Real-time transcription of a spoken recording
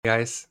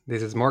Guys,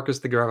 this is Marcus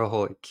the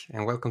Gravelholic,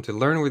 and welcome to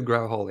Learn with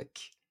Gravelholic.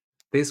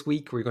 This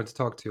week we're going to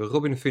talk to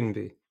Robin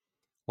Fundby,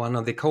 one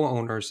of the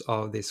co-owners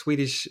of the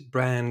Swedish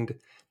brand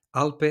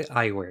Alpe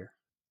Eyewear.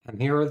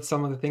 And here are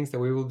some of the things that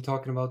we will be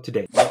talking about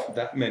today. Not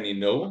that many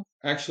know,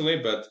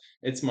 actually, but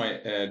it's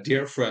my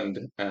dear friend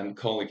and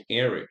colleague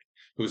Eric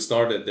who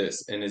started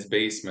this in his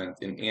basement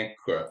in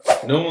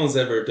Eksjö. No one's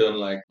ever done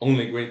like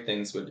only great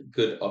things with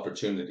good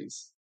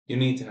opportunities. You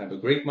need to have a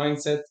great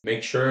mindset.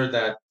 Make sure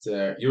that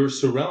you're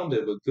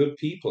surrounded with good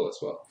people as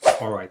well.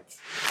 All right,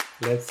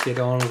 let's get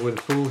on with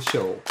the full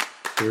show.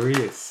 Here he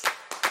is.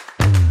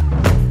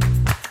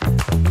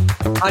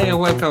 Hi and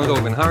welcome,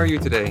 Robin. How are you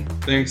today?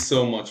 Thanks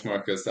so much,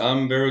 Marcus.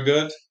 I'm very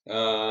good.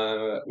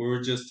 We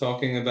were just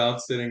talking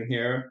about sitting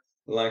here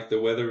like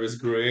the weather is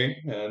gray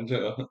and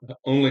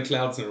only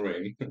clouds and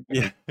rain.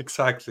 Yeah,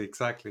 exactly.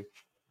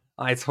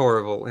 It's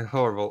horrible,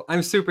 horrible.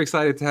 I'm super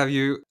excited to have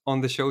you on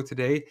the show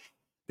today.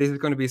 This is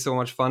going to be so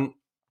much fun.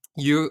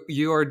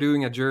 You are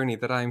doing a journey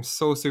that I'm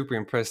so super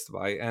impressed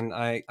by, and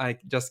I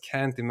just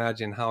can't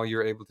imagine how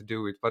you're able to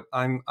do it. But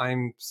I'm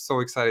so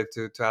excited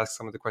to ask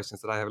some of the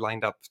questions that I have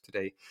lined up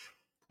today.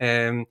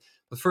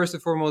 But first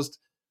and foremost,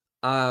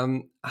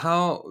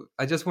 how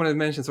I just wanted to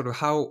mention sort of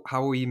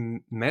how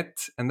we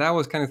met, and that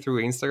was kind of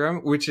through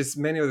Instagram, which is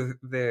many of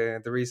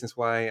the reasons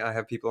why I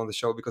have people on the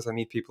show, because I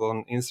meet people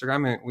on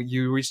Instagram, and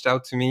you reached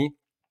out to me.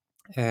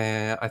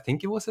 I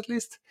think it was at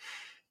least,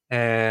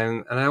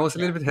 and I was a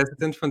Yeah. little bit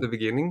hesitant from the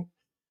beginning,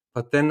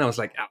 but then I was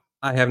like,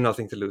 I have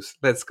nothing to lose.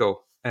 Let's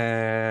go.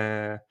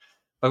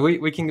 But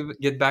we can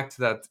get back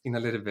to that in a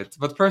little bit.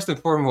 But first and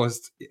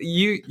foremost,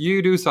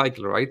 you do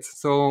cycle, right?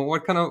 So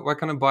what kind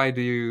of bike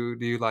do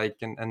you like,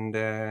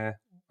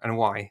 and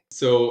why?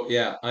 So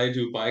yeah, I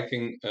do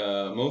biking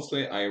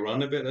mostly. I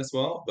run a bit as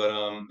well, but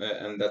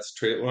and that's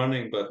trail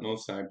running, but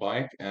mostly I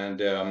bike.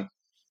 And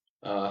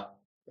uh,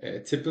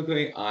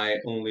 typically I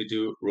only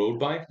do road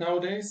bike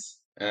nowadays.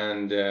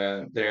 And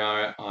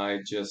I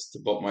just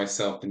bought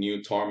myself the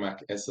new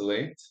Tarmac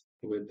SL8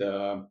 with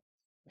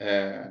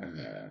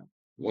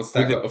what's With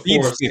that the called? A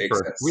speed Forest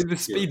sniffer. XS With the gear.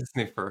 speed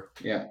sniffer.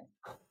 Yeah,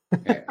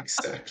 yeah,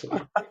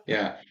 exactly.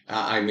 Yeah,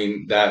 I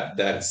mean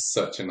that's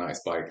such a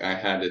nice bike. I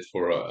had it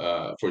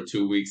for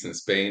 2 weeks in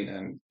Spain,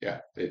 and yeah,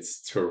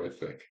 it's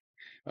terrific.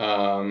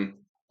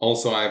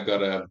 Also, I've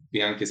got a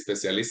Bianchi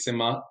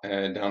Specialissima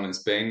down in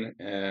Spain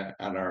at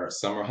our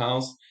summer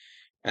house,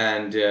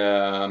 and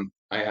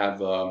I have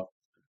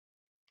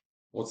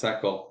what's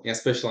that called? Yeah,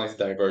 Specialized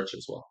Diverge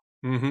as well,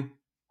 Mm-hmm.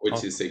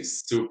 which is Awesome. a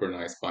super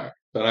nice bike.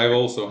 But I've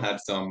also had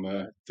some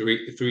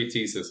three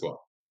Ts as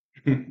well.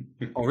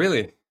 Oh,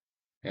 really?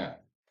 Yeah,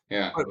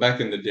 yeah, But back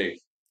in the day.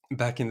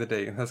 back in the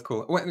day, that's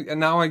cool. Well, and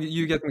now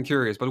you get me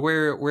curious. But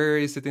where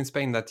is it in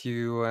Spain that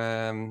you're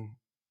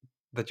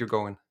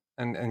going,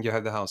 and you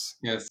have the house?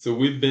 Yeah, so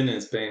we've been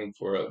in Spain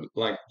for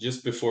like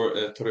just before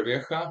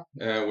Torrevieja,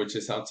 which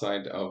is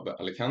outside of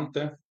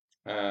Alicante.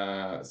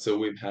 So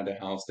we've had a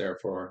house there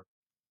for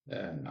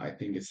I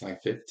think it's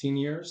like 15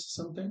 years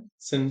or something.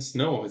 Since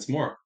no, it's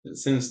more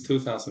since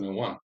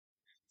 2001.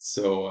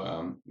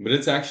 So, but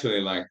it's actually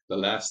like the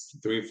last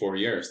 3 4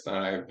 years that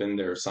I've been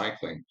there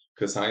cycling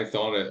because I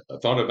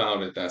thought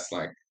about it as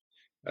like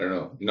I don't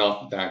know,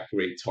 not that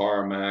great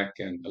tarmac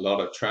and a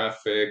lot of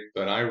traffic.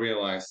 But I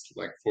realized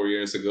like 4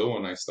 years ago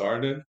when I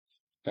started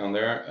down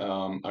there,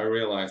 I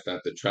realized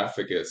that the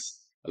traffic is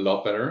a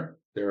lot better.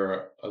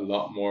 They're a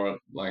lot more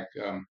like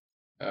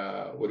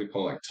what do you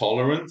call it, like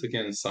tolerant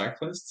against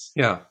cyclists,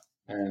 Yeah.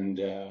 and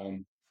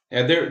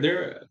yeah,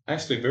 they're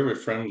actually very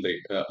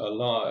friendly. A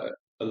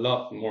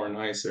lot more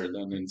nicer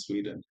than in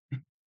Sweden.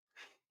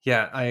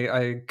 Yeah,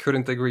 I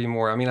couldn't agree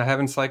more. I mean, I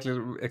haven't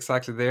cycled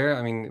exactly there.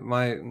 I mean,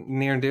 my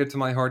near and dear to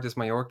my heart is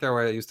Mallorca,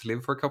 where I used to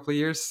live for a couple of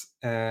years,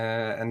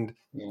 and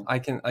Yeah, I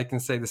can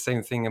say the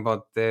same thing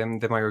about the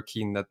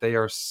Mallorquin, that they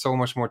are so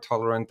much more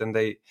tolerant, and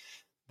they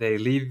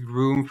leave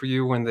room for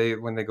you when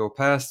they go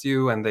past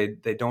you, and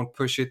they don't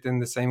push it in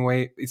the same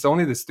way. It's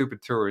only the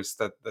stupid tourists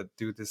that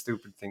do the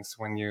stupid things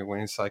when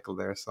you cycle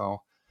there.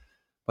 So,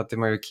 but the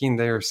Mallorquin,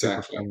 they are super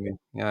exactly. friendly.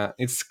 Yeah,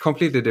 it's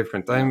completely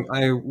different. Yeah.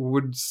 I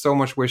would so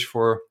much wish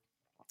for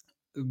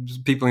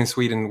people in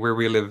Sweden where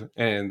we live,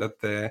 and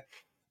that they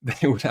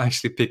would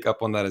actually pick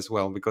up on that as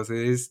well, because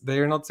they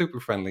are not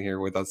super friendly here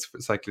with us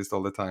cyclists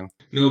all the time.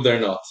 No, they're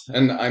not.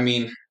 And I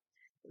mean,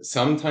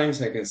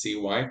 sometimes I can see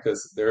why,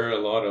 because there are a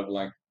lot of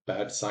like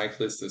bad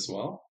cyclists as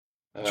well.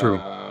 True.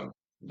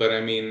 But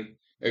I mean,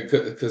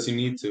 because you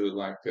need to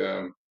like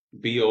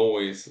be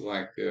always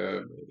like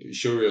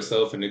show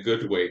yourself in a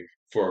good way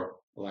for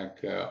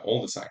like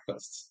all the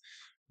cyclists.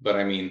 But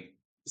I mean,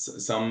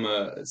 some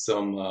uh,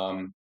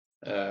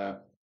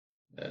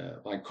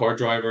 like car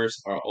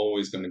drivers are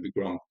always going to be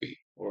grumpy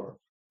or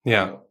I don't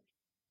Yeah, know,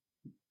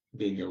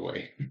 be in your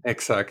way.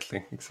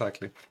 exactly.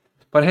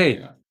 But hey,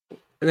 Yeah.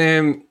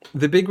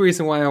 the big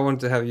reason why I want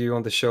to have you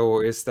on the show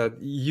is that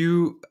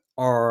you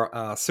are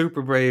a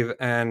super brave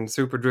and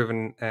super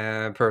driven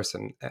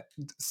person,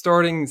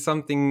 starting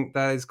something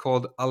that is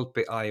called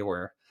Alpe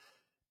Eyewear.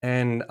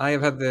 and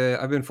I've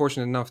been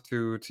fortunate enough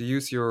to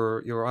use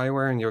your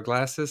eyewear and your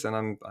glasses, and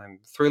I'm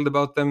thrilled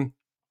about them.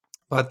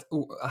 But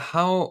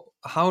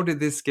how did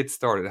this get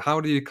started? How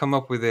did you come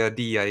up with the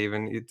idea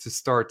even to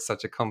start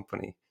such a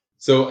company?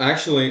 So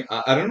actually,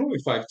 I don't know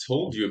if I've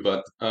told you,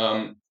 but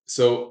not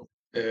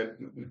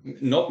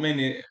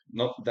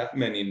that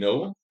many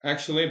know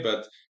actually,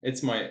 but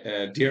it's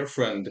my dear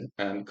friend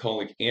and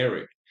colleague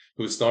Eric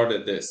who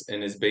started this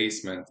in his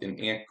basement in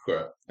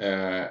Eksjö,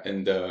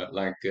 in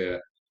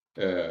the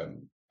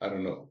I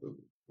don't know,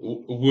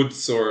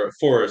 woods or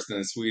forest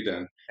in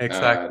Sweden,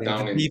 Exactly, in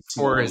the down in deep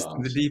forest,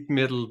 in Småland. the deep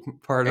middle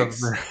part of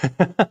Ex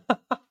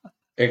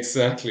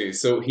Exactly.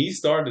 So he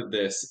started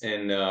this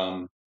in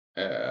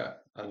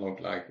I don't know,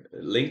 like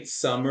late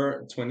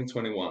summer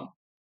 2021.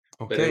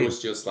 But it Okay.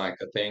 was just like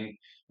a thing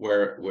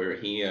where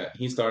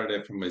he started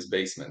it from his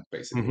basement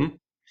basically. Mhm.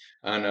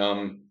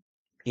 And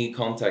he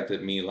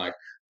contacted me like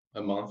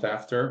a month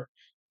after,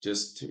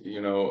 just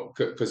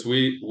because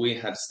we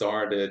had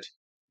started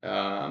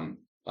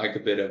like a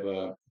bit of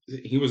a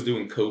he was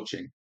doing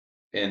coaching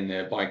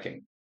in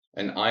biking,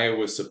 and I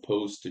was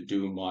supposed to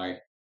do my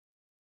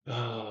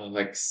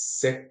like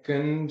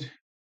second,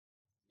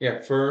 yeah,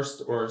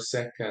 first or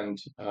second.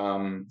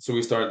 So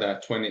we started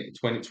that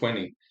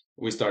 2020.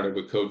 We started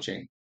with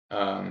coaching,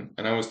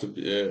 and I was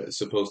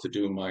supposed to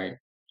do my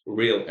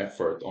real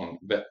effort on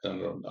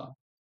Vätternrundan,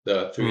 the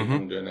Mhm.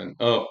 300 and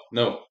oh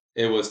no,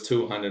 it was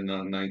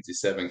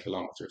 297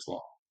 kilometers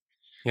long.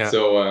 Yeah.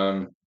 So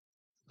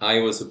I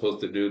was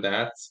supposed to do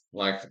that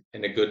like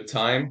in a good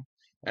time.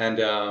 And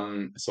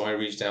so I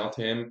reached out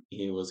to him.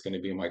 He was going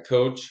to be my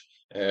coach.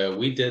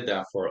 We did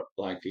that for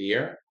like a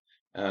year.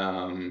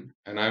 And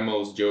I'm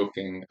always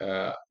joking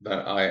that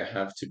I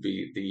have to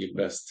be the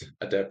best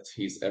adept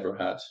he's ever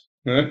had.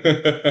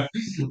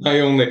 I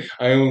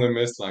only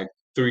missed like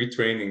 3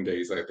 training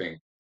days, I think.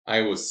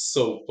 I was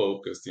so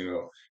focused,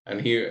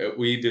 and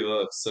we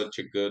developed such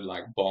a good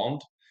like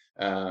bond,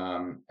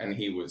 and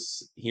he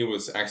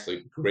was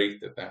actually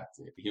great at that.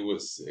 He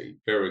was a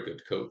very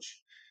good coach.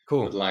 But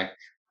Cool. like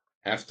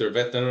after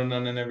Veteran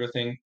and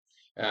everything,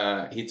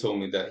 he told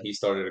me that he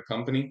started a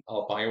company,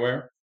 Alpe Eyewear,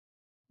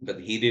 but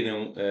he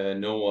didn't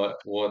know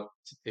what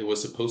it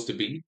was supposed to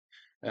be.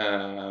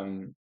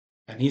 And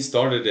he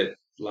started it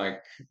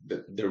like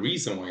the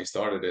reason why he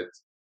started it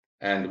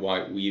and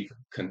why we've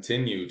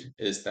continued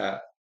is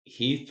that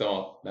he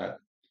thought that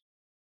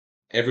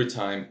every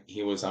time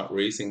he was out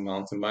racing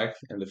mountain bike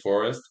in the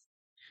forest,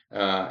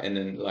 and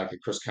then like a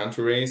cross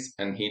country race,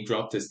 and he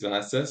dropped his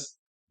glasses,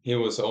 he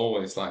was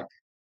always like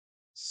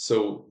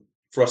so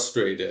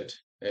frustrated.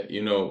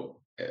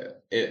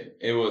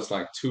 It was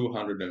like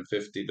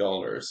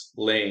 $250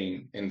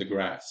 laying in the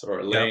grass or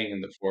Yeah. laying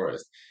in the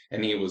forest,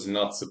 and he was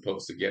not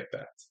supposed to get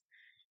that.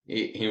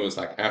 He was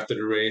like after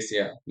the race,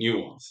 yeah, new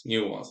ones,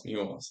 new ones,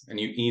 new ones, and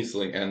you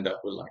easily end up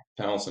with like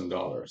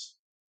 $1,000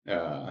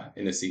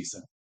 in a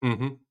season.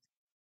 Mhm.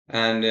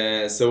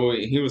 And so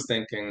he was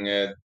thinking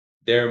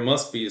there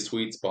must be a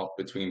sweet spot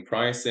between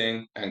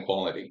pricing and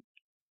quality.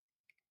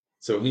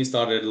 So he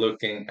started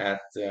looking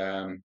at,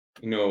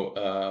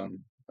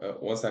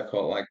 what's that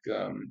called? Like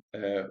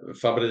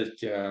fabrik,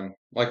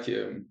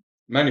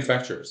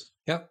 manufacturers,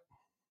 Yeah.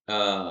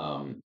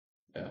 um,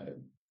 uh,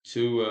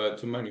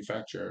 to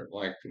manufacture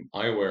like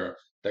eyewear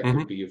that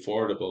could Mhm. be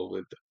affordable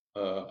with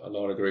a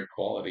lot of great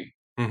quality.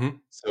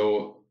 Mhm.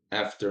 So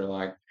after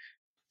like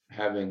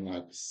having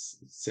like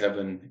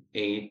 7,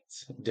 8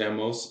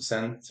 demos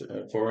sent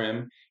for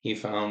him. He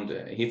found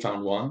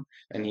one,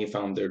 and he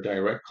found their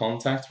direct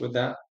contact with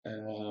that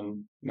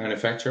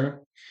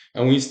manufacturer,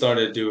 and he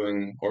started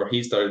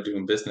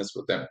doing business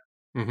with them.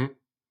 Mhm.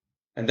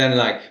 And then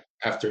like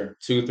after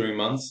 2, 3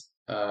 months,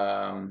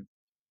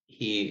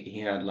 he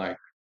had like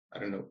I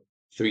don't know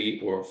 3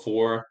 or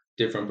 4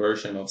 different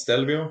version of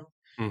Stelvio,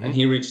 and Mhm.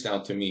 he reached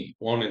out to me,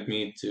 wanted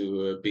me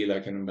to be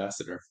like an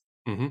ambassador.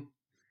 Mhm.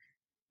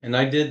 And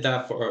I did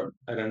that for,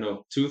 I don't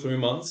know, 2, 3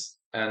 months.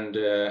 And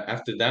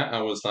after that,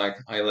 I was like,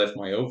 I left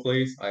my old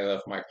place, I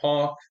left my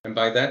park. And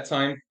by that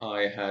time,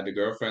 I had a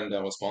girlfriend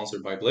that was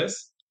sponsored by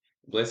Bliss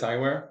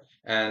Eyewear.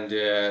 And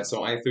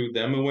so I threw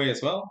them away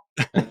as well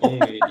and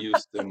only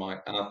used my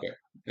Alpe.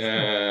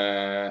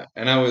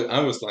 And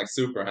I was like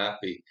super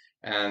happy.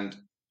 And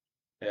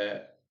uh,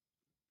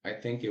 I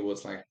think it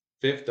was like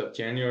 5th of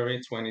January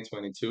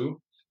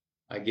 2022.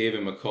 I gave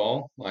him a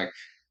call, like,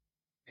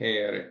 hey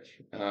Eric,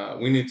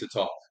 we need to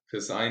talk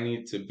because I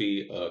need to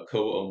be a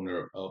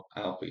co-owner of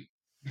Alpi.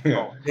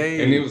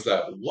 And he Okay. was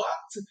like,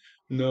 what?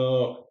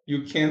 No,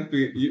 you can't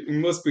be, you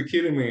must be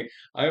kidding me.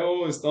 I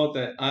always thought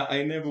that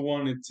I never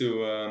wanted to,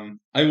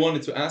 I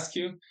wanted to ask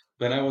you,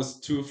 but I was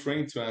too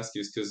afraid to ask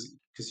you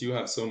because you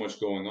have so much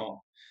going on.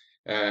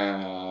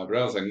 But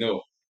I was like,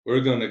 no,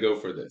 we're gonna go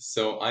for this.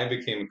 So I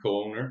became a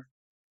co-owner,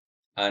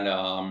 and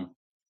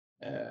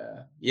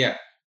yeah,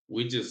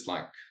 we just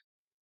like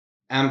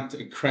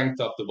cranked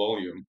up the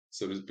volume,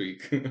 so to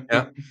speak.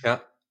 Yeah. Yeah.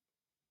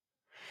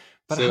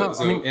 But how?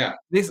 I mean, Yeah,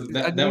 this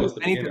that was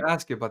the I need to beginning.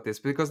 ask you about this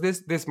because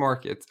this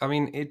market. I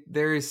mean,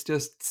 there is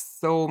just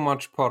so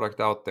much product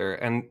out there,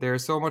 and there are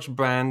so much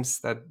brands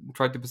that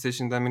try to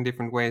position them in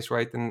different ways,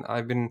 right? And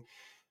I've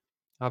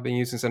been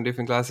using some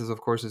different glasses,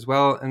 of course, as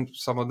well, and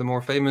some of the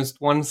more famous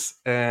ones.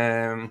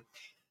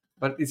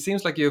 But it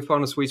seems like you've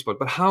found a sweet spot.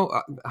 But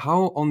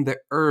how on the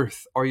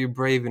earth are you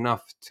brave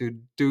enough to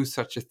do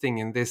such a thing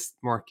in this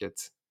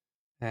market?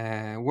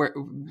 Uh, where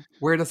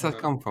where does that Uh,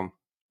 come from?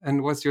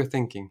 And what's your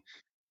thinking?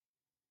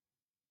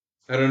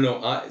 I don't know.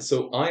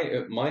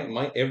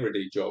 My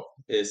everyday job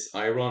is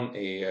I run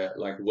a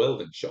like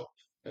welding shop,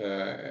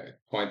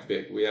 quite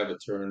big. We have a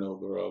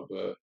turnover of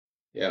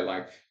yeah,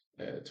 like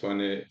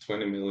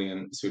 20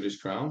 million Swedish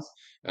crowns,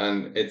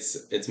 and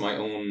it's my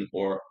own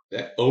or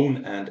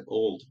own and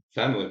old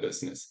family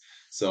business.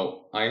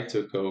 So I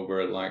took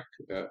over like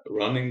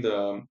running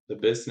the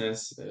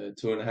business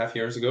 2.5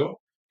 years ago.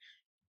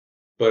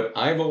 But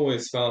I've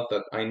always felt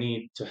that I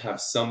need to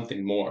have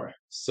something more.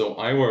 So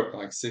I work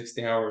like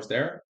 60 hours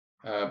there,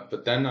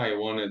 but then I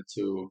wanted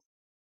to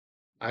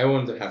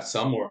have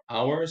some more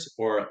hours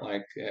or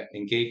like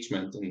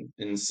engagement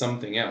in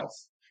something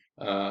else.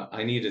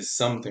 I needed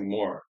something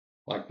more,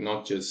 like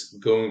not just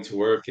going to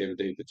work every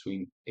day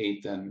between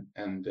 8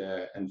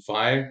 and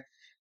 5.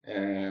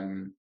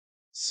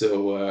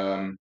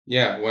 Um,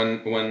 yeah,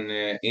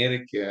 when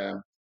Eric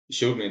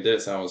showed me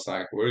this, I was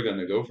like, we're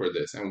gonna go for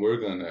this, and we're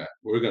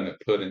gonna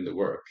put in the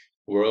work.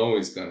 We're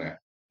always gonna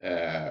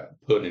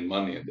put in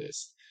money in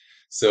this.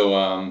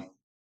 So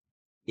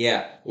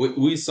yeah,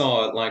 we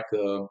saw like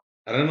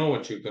I don't know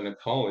what you're gonna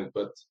call it,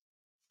 but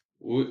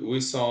we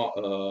saw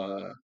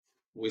a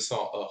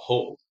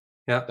hole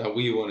Yeah. that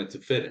we wanted to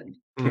fit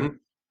Hmm.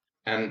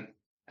 in,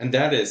 and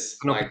that is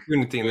An like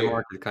opportunity in the we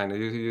market, kind of.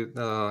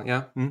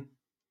 Yeah. Mm.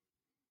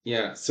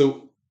 yeah.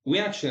 So we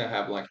actually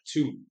have like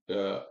two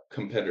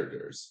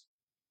competitors,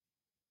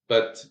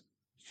 but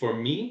for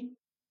me,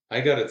 I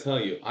gotta tell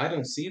you, I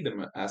don't see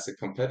them as a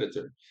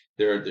competitor.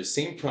 They're the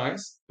same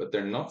price, but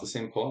they're not the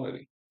same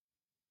quality.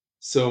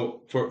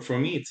 So for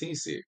me, it's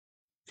easy.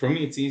 For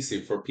me, it's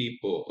easy for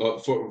people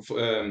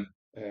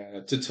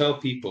to tell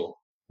people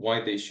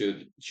why they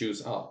should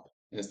choose up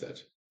instead.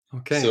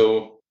 Okay.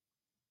 So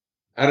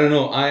I don't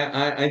know.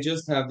 I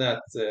just have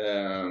that.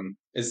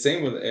 It's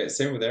same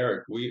with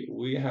Eric.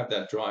 We have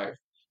that drive.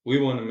 We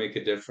want to make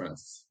a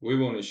difference. We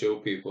want to show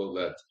people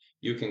that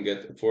you can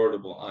get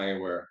affordable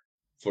eyewear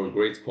for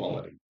great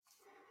quality.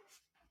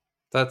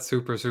 That's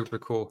super, super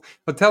cool.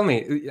 But tell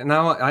me,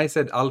 now I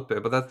said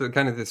Alpe, but that's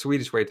kind of the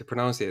Swedish way to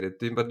pronounce it.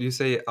 But you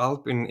say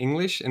Alp in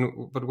English,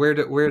 and but where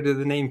did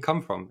the name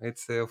come from?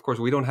 It's of course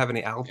we don't have any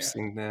Yeah. Alps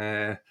in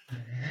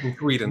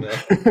Sweden. No.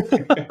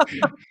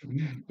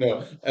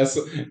 No. As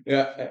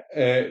yeah,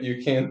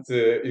 you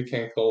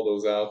can't call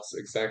those out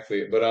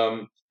exactly. But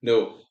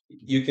no,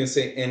 you can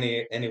say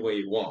any way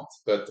you want.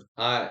 But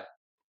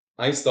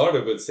I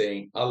started with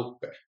saying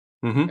Alpe.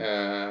 Hmm.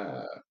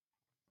 Uh,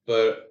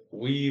 but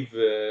we've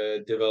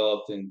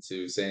developed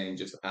into saying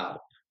just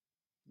Alp,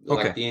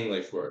 like Okay. the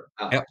English word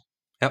Alp. Yep.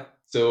 Yep.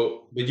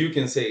 So, but you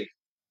can say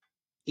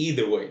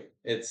either way,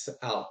 it's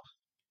Alp.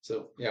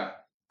 So yeah,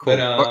 but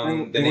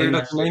Cool. the And where name does the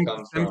actually name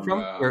comes stem from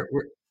from?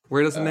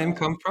 Where does the name uh,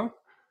 come from?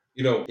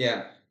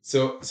 yeah.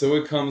 So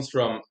it comes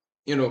from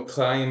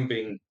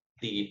climbing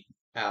the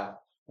Alp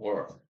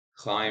or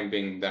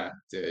climbing that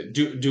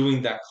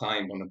doing that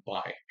climb on a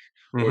bike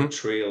or Hmm.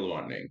 trail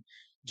running,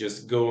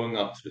 just going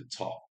up to the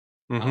top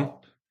Hmm.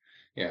 Alp.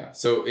 Yeah,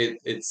 so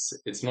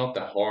it's not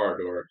that hard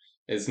or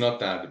it's not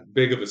that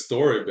big of a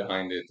story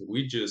behind it.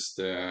 We just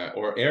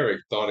or Eric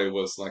thought it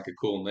was like a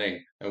cool name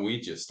and we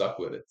just stuck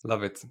with it.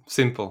 Love it.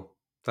 Simple.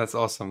 That's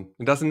awesome.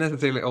 It doesn't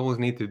necessarily always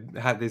need to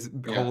have this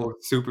Yeah. whole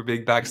super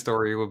big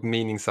backstory of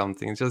meaning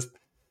something. It's just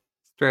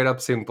straight up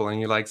simple, and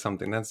you like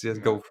something. Let's just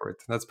Yeah. go for it.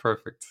 That's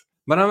perfect.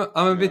 But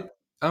Yeah.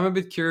 I'm a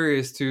bit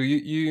curious too.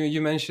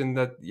 You mentioned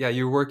that yeah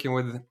you're working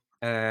with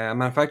a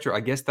manufacturer.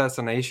 I guess that's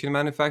an Asian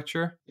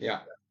manufacturer.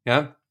 Yeah.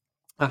 Yeah.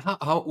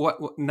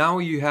 What now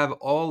you have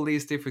all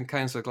these different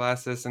kinds of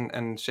glasses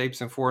and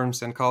shapes and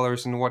forms and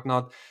colors and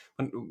whatnot.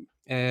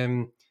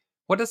 And,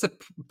 what does the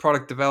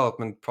product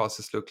development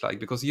process look like?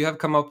 Because you have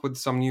come up with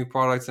some new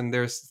products and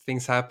there's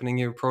things happening,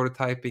 you're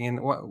prototyping, and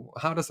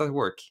how does that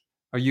work?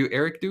 Are you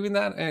Eric doing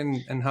that,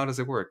 and how does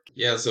it work?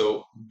 Yeah,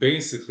 so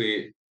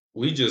basically,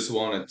 we just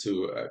wanted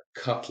to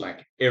cut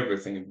like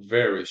everything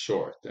very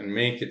short and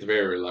make it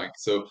very like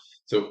so.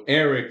 So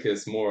Eric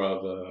is more of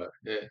a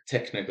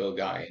technical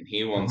guy, and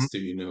he Hmm. wants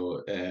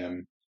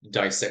to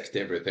dissect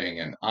everything,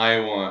 and I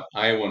want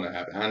to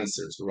have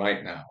answers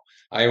right now.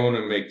 I want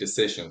to make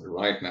decisions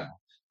right now.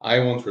 I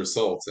want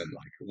results in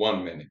like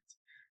 1 minute.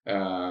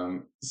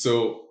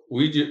 So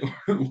we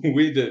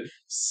did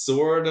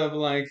sort of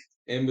like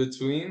in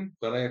between,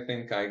 but I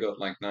think I got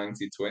like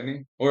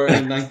 90-20 or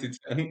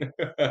 90-10.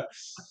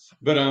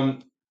 But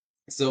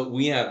so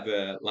we have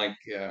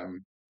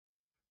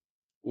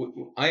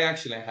I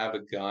actually have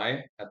a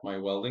guy at my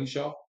welding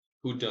shop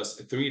who does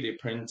 3D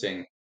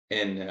printing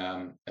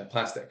in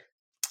plastic.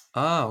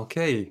 Ah,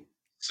 okay.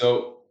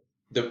 So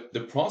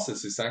the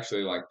process is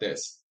actually like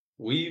this.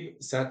 We've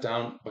sat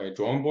down by a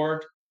drawing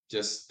board,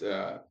 just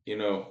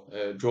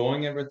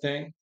drawing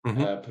everything,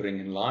 Hmm. putting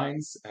in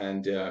lines,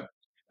 and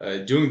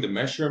doing the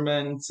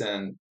measurements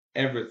and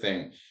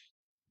everything.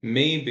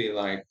 Maybe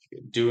like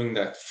doing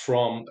that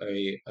from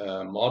a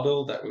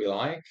model that we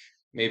like,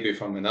 maybe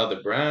from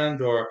another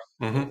brand or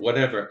Hmm.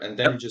 whatever, and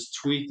then Yep. just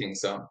tweaking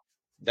some.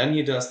 Then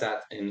he does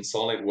that in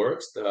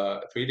SolidWorks,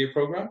 the 3D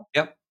program.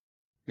 Yep.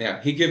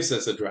 Yeah, he gives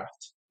us a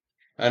draft.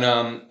 And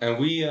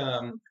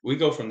we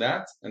go from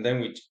that, and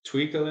then we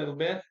tweak a little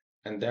bit,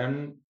 and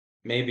then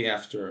maybe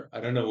after, I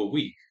don't know, a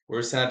week,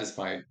 we're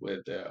satisfied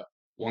with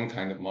one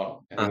kind of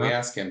model, and we Uh-huh.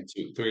 ask him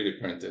to 3D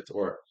print it,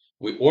 or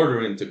we order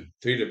him to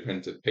 3D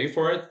print it, pay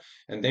for it,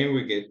 and then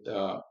we get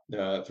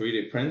the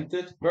 3D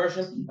printed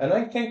version. And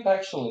I think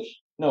actually,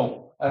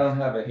 no, I don't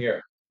have it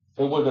here.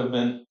 It would have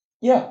been,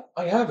 yeah,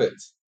 I have it.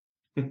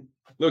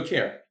 Look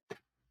here.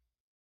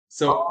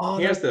 So Oh,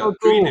 here's that's so the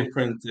cool. 3D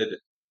printed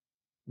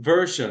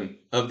version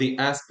of the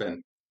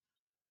Aspen.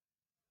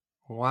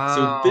 So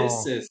Wow.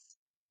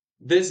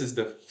 this is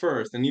the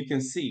first, and you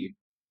can see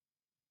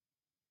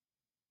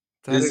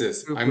That is I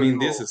super mean,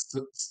 cool.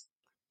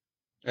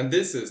 and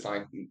this is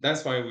like,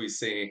 that's why we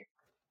say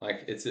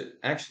like it's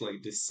actually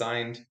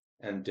designed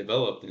and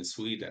developed in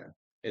Sweden.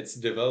 It's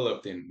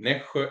developed in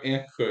Nässjö,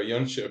 Eksjö,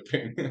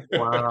 Jönköping.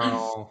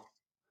 Wow.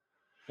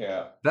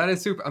 Yeah. That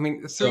is super. I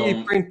mean, 3D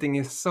So printing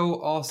is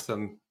so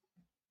awesome.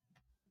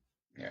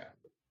 yeah,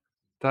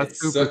 That's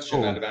it's super such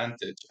an cool.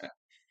 advantage.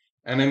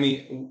 And I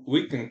mean,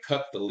 we can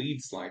cut the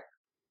leads like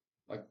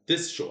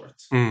this short.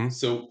 Mhm.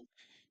 So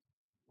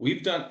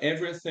we've done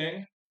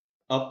everything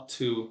up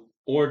to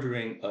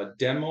ordering a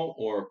demo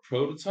or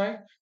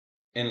prototype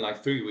in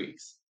like 3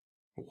 weeks.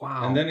 And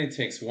Wow. then it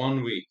takes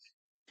 1 week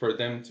for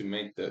them to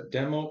make the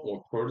demo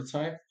or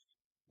prototype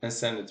and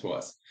send it to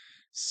us.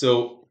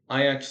 So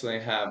I actually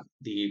have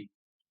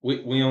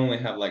we only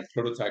have like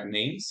prototype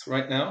names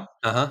right now.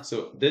 Uh-huh.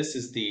 So this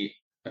is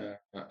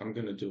I'm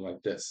gonna do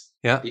like this.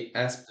 Yeah. The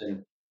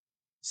Aspen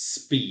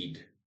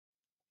Speed.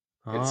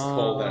 It's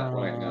called that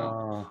right now.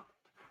 Ah.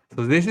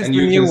 So this is And the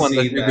you new can one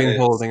that see you've that been it's,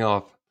 holding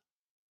off.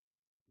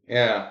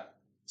 yeah.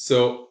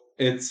 So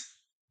it's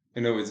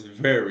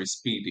very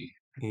speedy.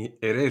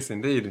 It is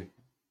indeed.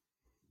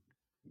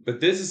 But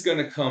this is going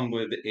to come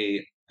with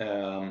a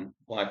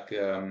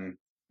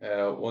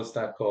what's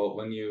that called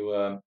when you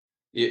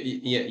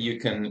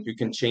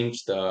can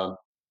change the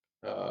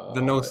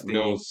The nose thingy.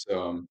 nose,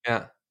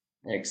 Yeah.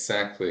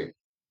 exactly,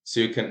 so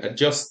you can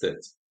adjust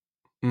it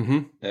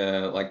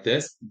Mm-hmm. like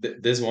this.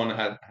 This one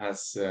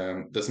has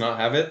does not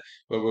have it,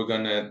 but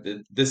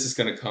this is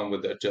gonna come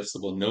with the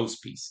adjustable nose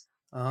piece.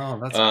 Oh,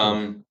 that's cool.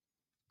 um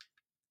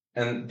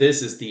and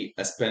this is the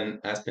Aspen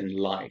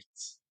Light,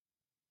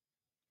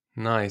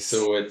 Nice.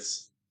 so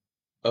it's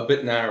a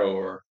bit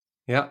narrower.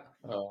 Yeah.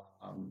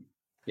 Um,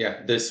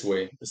 yeah, this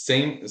way. The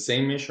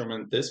same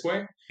measurement this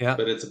way, Yeah.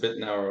 but it's a bit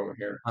narrower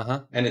here.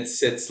 Uh-huh. And it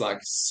sits like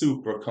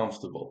super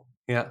comfortable.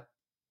 Yeah.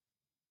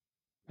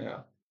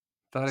 Yeah.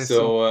 That is so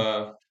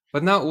So cool.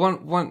 But now,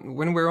 one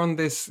when we're on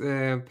this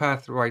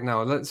path right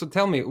now, so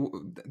tell me a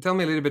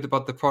little bit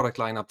about the product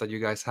lineup that you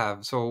guys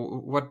have. So,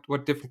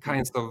 what different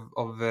kinds mhm,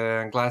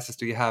 of glasses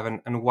do you have,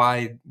 and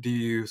why do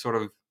you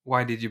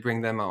why did you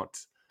bring them out?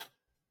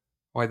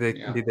 Why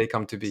yeah. did they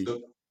come to be?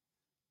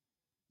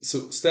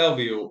 So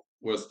Stelvio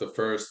was the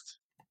first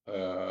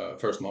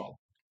model.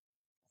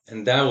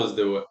 And that was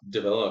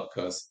developed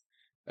because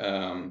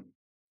um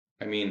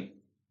I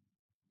mean,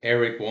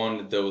 Eric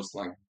wanted those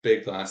like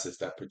big glasses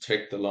that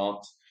protect a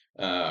lot.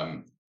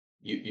 Um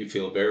you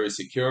feel very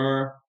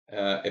secure.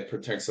 It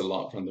protects a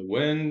lot from the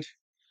wind.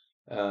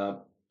 uh,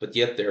 but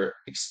yet they're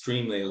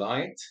extremely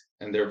light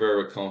and they're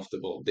very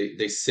comfortable.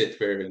 They sit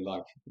very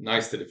like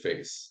nice to the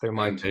face, They're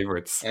my and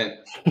favorites. and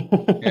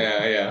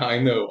yeah, I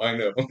know.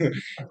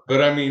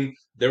 But I mean,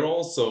 they're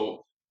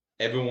also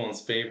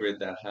everyone's favorite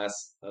that has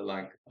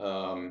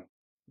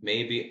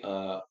maybe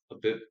a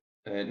bit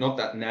not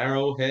that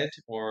narrow head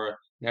or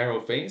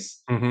narrow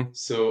face. Hmm.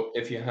 So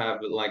if you have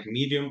like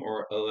medium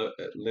or a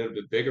little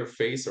bit bigger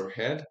face or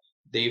head,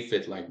 they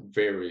fit like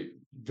very,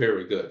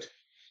 very good.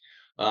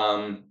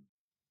 Um,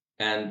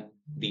 and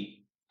the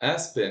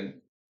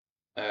Aspen,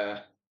 uh,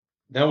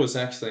 that was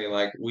actually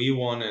like we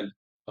wanted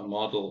a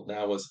model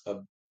that was a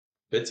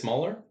bit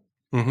smaller,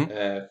 Hmm.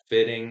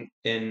 fitting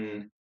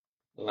in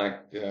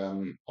like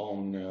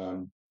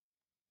on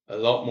a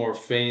lot more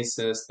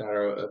faces that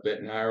are a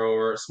bit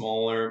narrower,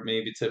 smaller,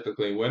 maybe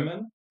typically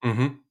women,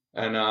 Hmm.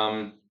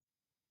 and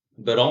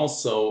but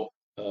also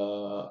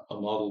a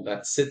model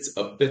that sits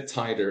a bit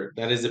tighter,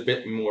 that is a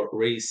bit more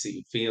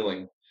racy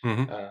feeling.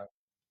 Hmm. Uh,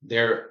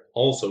 they're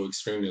also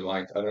extremely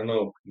light. I don't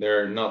know,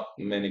 there are not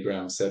many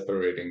grams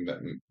separating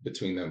them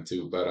between them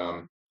two, but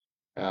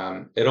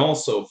it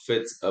also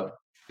fits a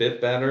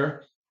bit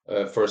better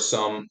for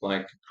some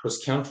like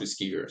cross country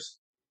skiers.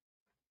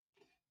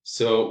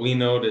 So we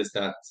noticed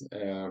that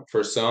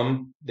for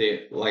some,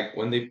 they like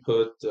when they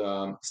put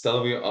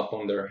Stelvio up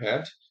on their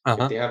head, if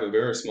Uh-huh. they have a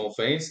very small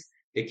face,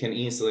 it can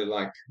easily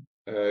like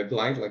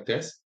glide like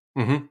this.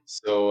 Hmm.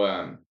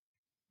 So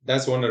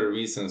that's one of the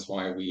reasons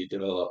why we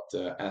developed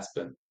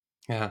Aspen.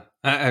 Yeah,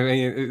 I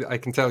mean, I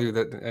can tell you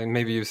that, and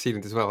maybe you've seen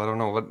it as well. I don't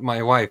know, but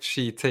my wife,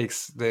 she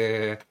takes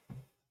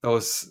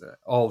those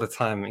all the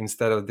time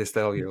instead of the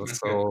Stelio,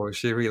 so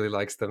she really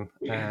likes them.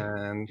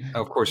 And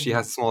of course, she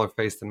has a smaller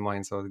face than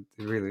mine, so it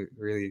really,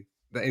 really,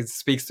 it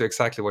speaks to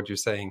exactly what you're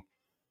saying.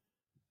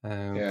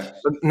 Yeah,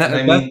 But and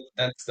I that mean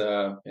that's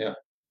yeah.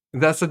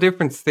 that's a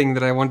different thing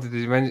that I wanted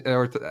to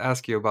or to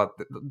ask you about.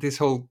 This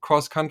whole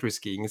cross country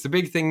skiing. It's a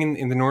big thing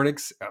in the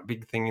Nordics, a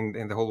big thing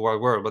in the whole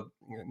wide world. But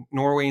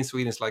Norway and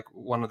Sweden is like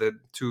one of the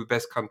two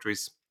best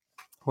countries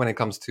when it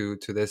comes to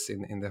this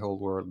in the whole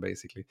world,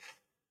 basically.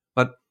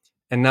 But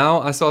and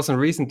now I saw some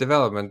recent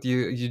development.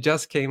 You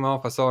just came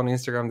off. I saw on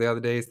Instagram the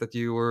other days that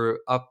you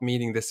were up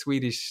meeting the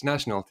Swedish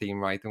national team,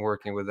 right, and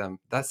working with them.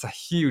 That's a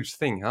huge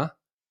thing, huh?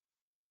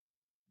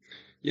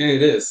 Yeah,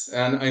 it is.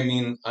 And I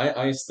mean,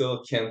 I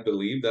still can't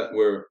believe that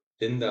we're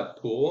in that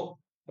pool.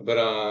 But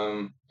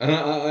and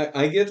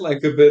I get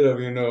like a bit of,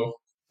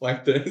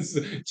 like this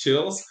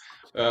chills.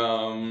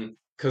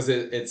 Because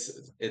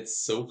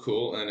it's so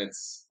cool and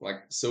it's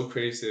like so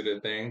crazy to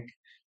think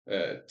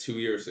 2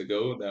 years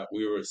ago that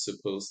we were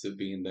supposed to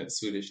be in the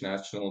Swedish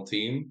national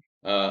team,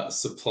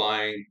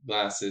 supplying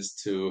glasses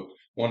to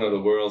one of the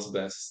world's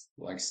best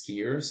like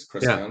skiers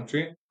cross Yeah.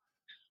 country.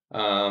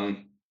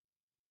 Um,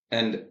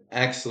 and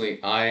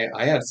actually, I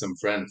had some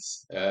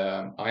friends.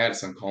 I had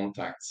some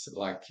contacts,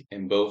 like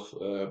in both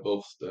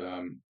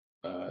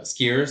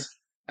skiers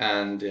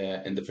and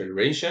in the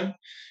federation,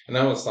 and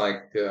I was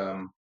like,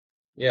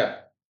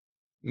 yeah,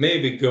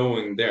 maybe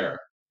going there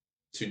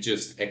to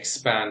just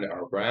expand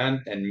our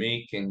brand and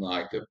making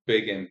like a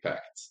big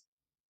impact.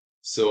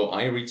 So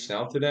I reached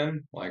out to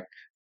them, like,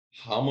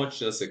 how much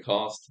does it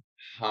cost?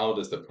 How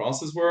does the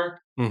process work?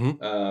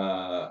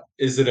 Mm-hmm.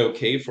 Is it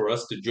okay for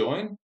us to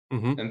join?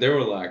 Mm-hmm. And they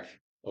were like,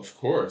 of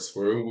course,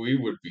 we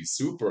would be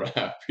super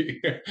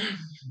happy.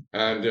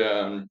 and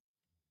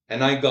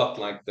and I got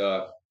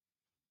the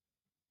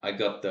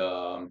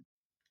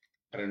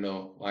I don't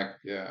know, like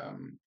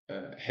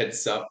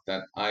heads up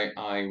that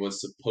I was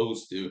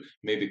supposed to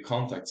maybe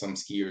contact some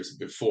skiers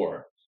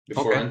before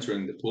Okay.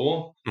 entering the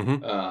pool,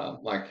 Mm-hmm.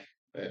 like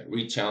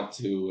reach out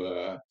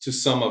to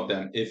some of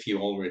them if you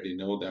already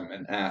know them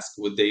and ask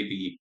would they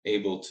be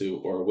able to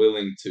or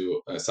willing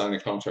to sign a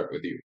contract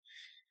with you.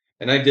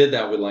 And I did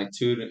that with like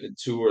two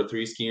or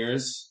three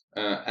skiers.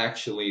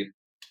 Actually,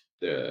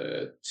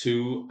 the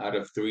two out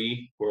of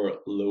three were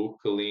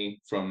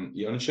locally from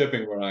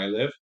Jönköping, where I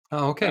live,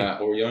 Oh, okay.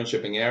 or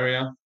Jönköping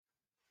area,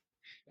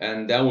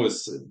 and that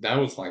was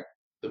like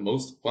the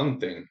most fun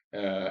thing,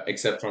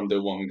 except from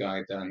the one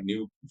guy that I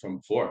knew from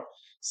before.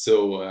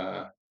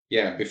 So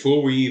yeah,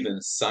 before we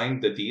even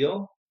signed the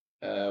deal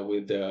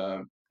with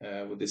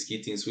the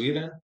ski team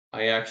Sweden,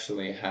 I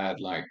actually had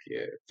like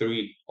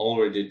three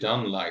already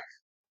done, like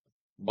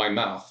by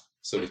mouth,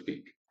 so to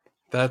speak.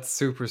 That's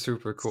super,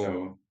 super cool.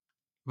 So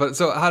But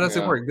so how does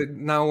it yeah. work?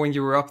 Now when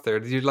you were up there,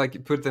 did you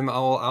like put them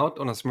all out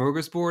on a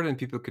smorgasbord and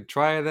people could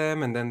try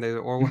them and then they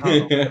or how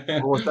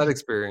what was that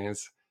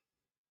experience?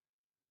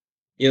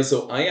 Yeah,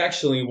 so I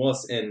actually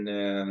was in,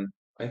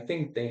 I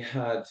think they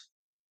had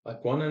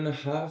like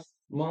 1.5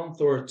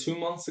 month or 2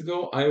 months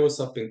ago, I was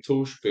up in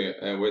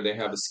Torsby, where they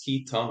have a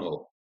ski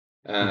tunnel.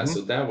 So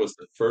Mhm. that was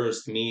the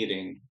first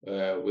meeting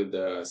with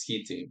the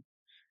ski team.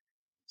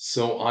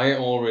 So I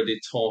already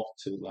talked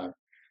to like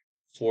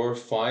four or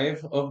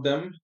five of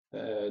them,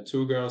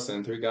 two girls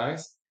and three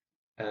guys.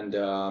 And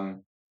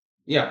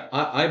yeah,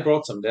 I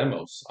brought some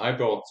demos. I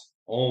brought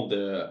all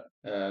the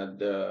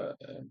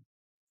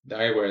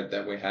eyewear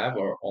that we have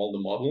are all the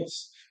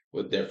models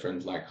with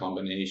different like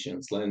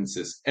combinations,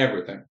 lenses,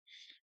 everything.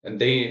 And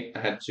they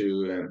got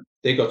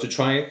to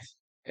try it,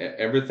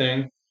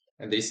 everything,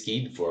 and they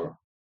skied for,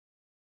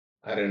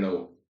 I don't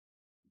know,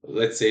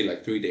 let's say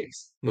like 3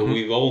 days. But Mhm.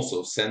 we've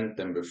also sent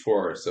them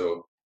before,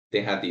 so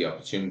they had the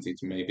opportunity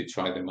to maybe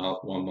try them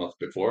out 1 month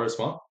before as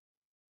well.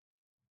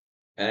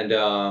 And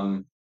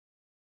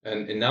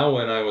and now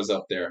when I was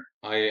up there,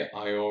 I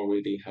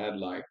already had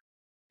like,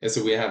 and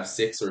so we have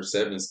 6 or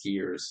 7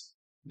 skiers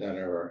that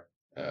are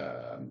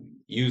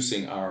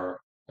using uh,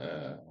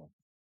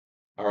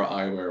 our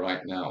eyewear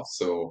right now.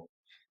 So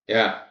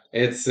yeah,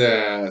 it's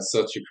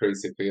such a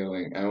crazy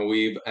feeling, and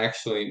we've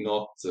actually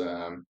not.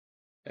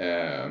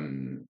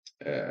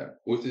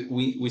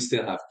 We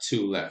still have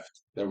two left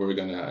that we're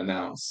gonna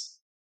announce.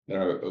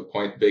 There are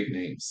quite big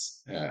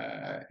names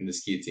in the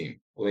ski team,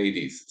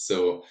 ladies.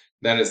 So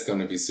that is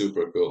gonna be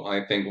super cool.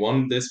 I think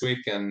one this week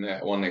and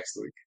one next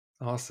week.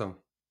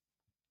 Awesome.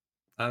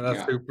 And that's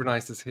Yeah. super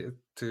nice to see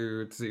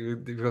to see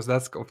because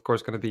that's of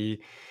course going to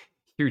be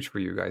huge for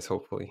you guys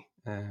hopefully.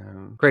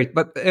 Great.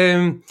 But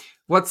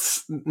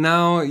what's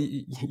now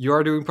you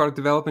are doing product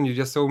development. You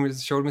just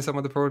showed me some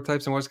of the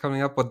prototypes and what's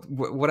coming up. But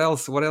what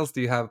else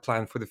do you have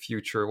planned for the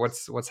future?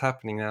 What's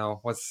happening now?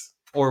 What's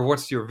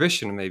your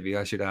vision? Maybe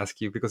I should ask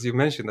you because you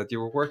mentioned that you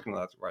were working on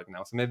that right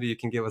now. So maybe you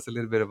can give us a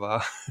little bit of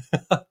a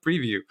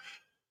preview.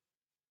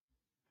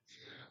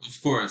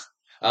 Of course.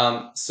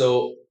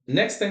 So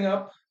next thing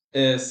up.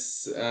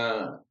 is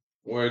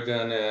we're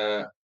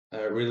gonna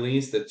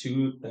release the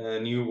two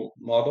new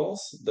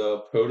models, the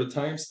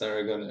prototypes that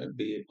are gonna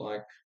be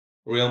like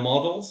real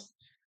models.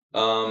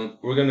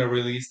 We're gonna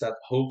release that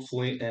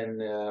hopefully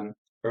in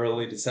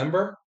early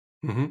December.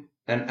 Hmm.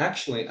 And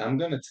actually, I'm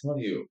gonna tell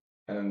you,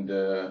 and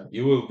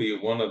you will be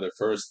one of the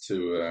first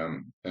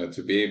to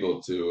be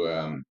able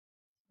to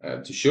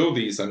show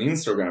these on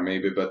Instagram,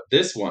 maybe. But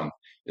this one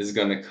is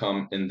gonna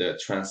come in the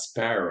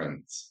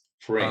transparent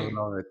I frame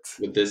love it.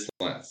 with this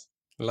lens,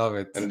 Love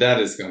it. and that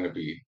is gonna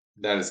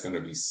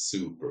be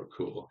super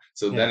cool.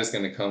 So Yeah. that is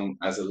gonna come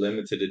as a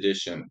limited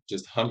edition,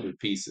 just 100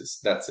 pieces.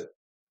 That's it.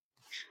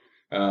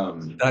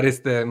 Um, That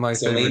is the my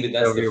so favorite maybe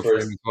that's the Stelvio frame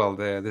first. as well,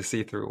 the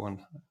see-through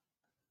one.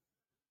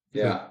 The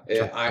Yeah,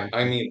 transparent I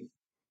frame. mean,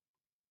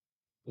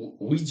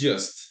 we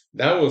just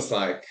that was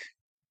like,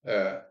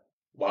 uh,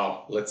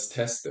 wow, let's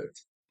test it.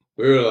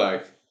 We were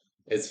like,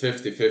 it's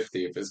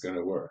 50-50 if it's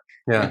gonna work,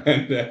 Yeah.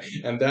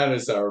 and that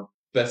is our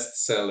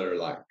best seller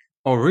like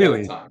Oh, all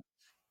really? time.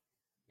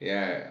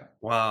 Yeah, yeah, yeah.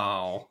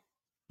 Wow.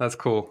 That's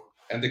cool.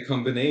 And the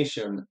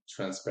combination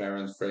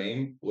transparent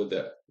frame with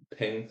the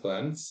pink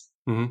lens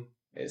Hmm.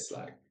 is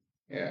like,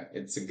 yeah,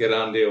 it's a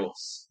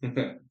grandiose.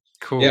 Yeah,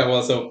 Cool.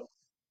 well, so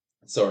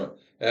sorry.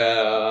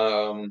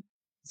 Um,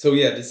 so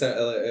yeah,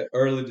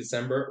 early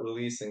December,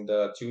 releasing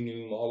the two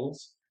new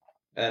models,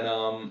 and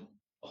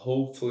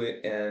hopefully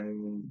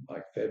in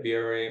like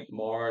February,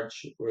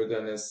 March, we're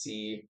gonna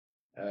see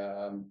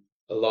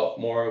a lot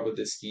more with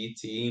the ski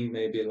team.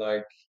 Maybe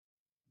like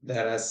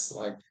that has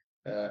like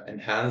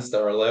enhanced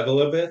our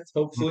level a bit, Mhm.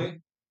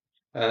 hopefully.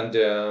 And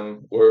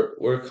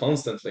we're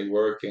constantly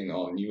working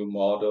on new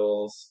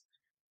models,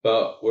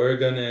 but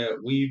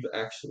we've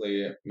actually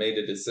made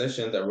a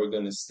decision that we're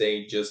gonna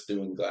stay just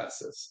doing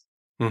glasses.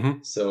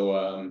 Mhm.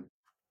 So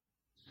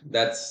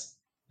that's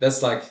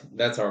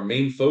that's our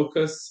main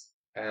focus,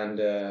 and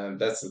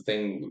that's the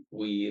thing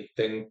we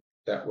think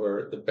that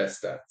we're the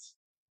best at,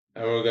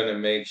 and we're gonna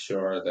make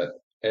sure that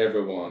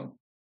everyone,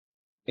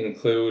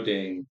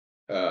 including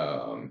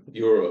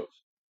Europe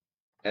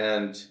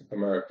and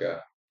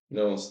America,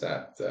 knows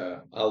that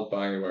Alpe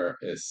Eyewear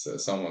is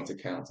someone to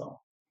count on.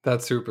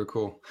 That's super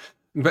cool.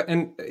 But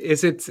and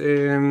is it?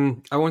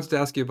 I wanted to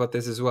ask you about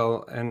this as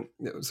well. And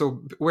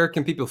so, where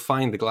can people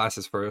find the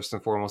glasses first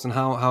and foremost? And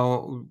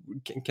how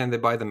can they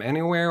buy them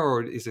anywhere,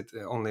 or is it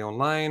only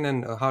online?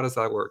 And how does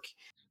that work?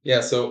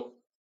 Yeah, so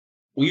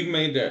we've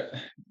made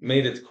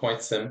it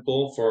quite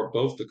simple for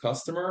both the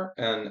customer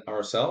and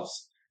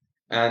ourselves.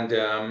 And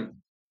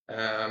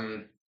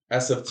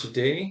as of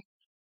today,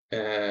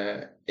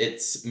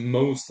 it's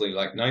mostly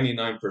like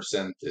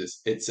 99%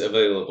 is it's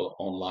available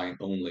online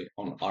only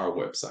on our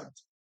website,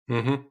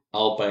 Mm-hmm.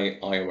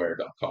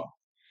 alpeeyewear.com.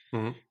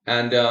 Mm-hmm.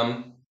 And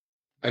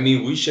I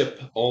mean, we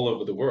ship all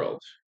over the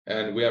world,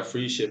 and we have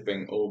free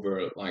shipping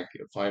over like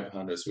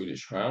 500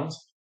 Swedish crowns.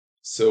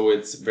 So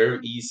it's very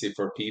easy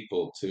for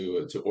people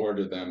to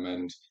order them,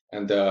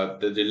 and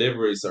the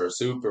deliveries are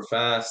super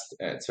fast,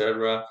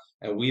 etc.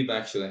 And we've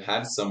actually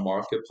had some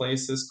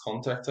marketplaces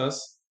contact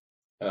us,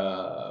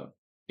 uh,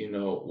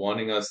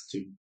 wanting us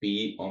to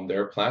be on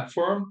their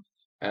platform,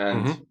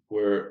 and Mm-hmm.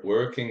 we're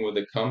working with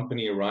a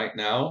company right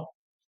now,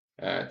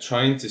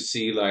 trying to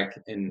see like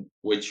in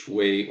which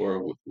way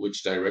or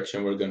which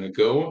direction we're going to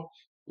go.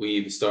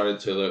 We've started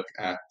to look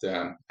at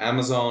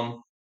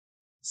Amazon,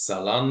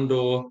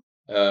 Zalando,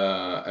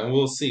 and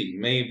we'll see.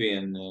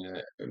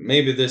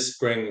 Maybe this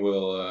spring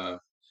will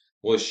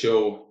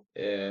show,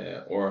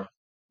 or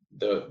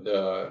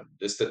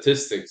the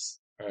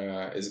statistics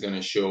is going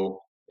to show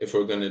if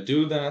we're going to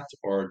do that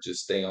or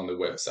just stay on the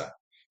website.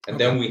 And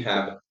Okay. then we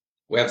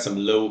have some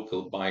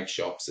local bike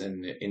shops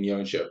in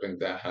Jönköping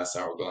that has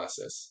our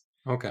glasses.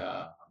 Okay.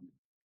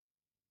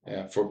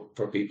 Uh,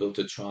 for people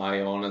to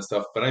try on and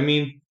stuff. But I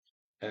mean,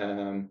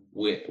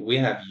 we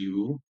have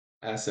you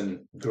as a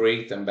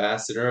great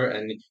ambassador,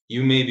 and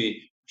you maybe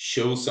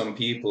show some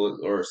people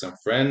or some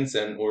friends,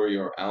 and or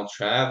you're out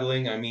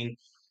traveling. I mean,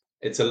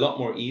 it's a lot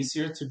more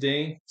easier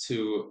today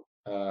to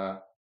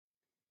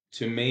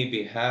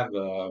maybe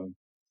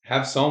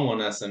have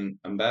someone as an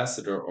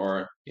ambassador,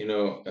 or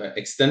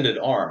extended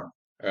arm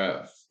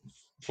uh,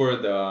 for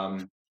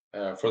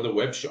the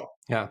web shop.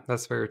 Yeah,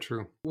 that's very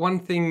true. One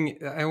thing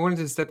I wanted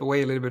to step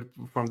away a little bit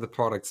from the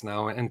products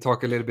now and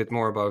talk a little bit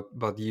more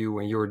about you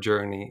and your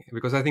journey,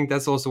 because I think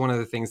that's also one of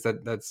the things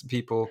that's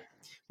people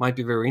might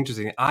be very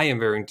interested in. I am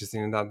very interested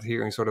in that,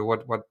 hearing sort of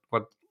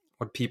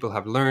what people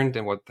have learned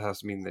and what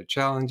has been their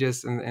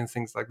challenges and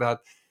things like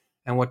that,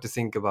 and what to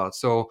think about.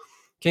 So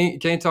can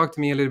you talk to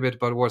me a little bit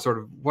about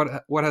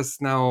what has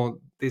now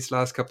these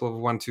last couple of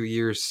 1 2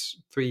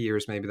 years, 3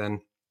 years maybe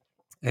then,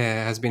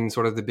 has been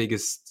sort of the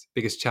biggest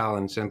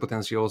challenge, and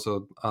potentially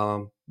also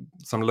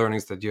some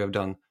learnings that you have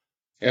done.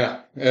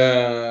 Yeah.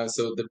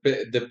 So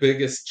the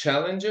biggest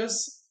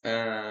challenges,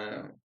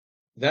 that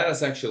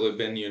has actually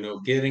been,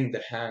 getting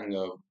the hang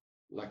of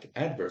like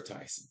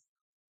advertising.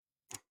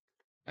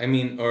 I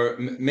mean, or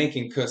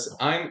making, because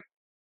I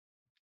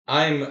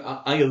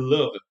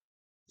love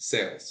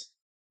sales.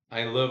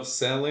 I love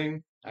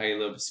selling. I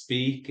love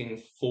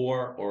speaking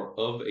for or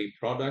of a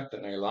product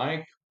that I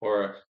like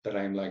or that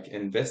I'm like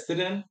invested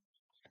in.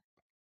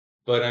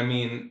 But I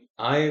mean,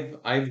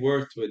 I've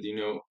worked with,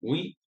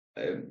 we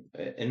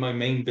in my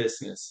main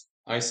business,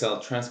 I sell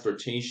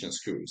transportation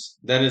screws.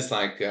 That is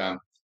like,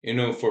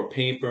 for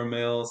paper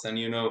mills, and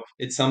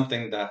it's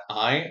something that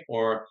I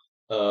or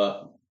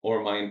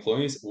my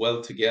employees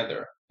weld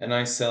together, and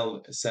I sell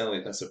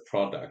it as a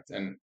product,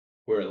 and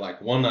we're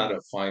like 1 out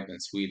of 5 in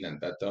Sweden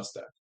that does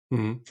that.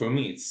 Hmm. For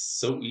me, it's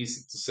so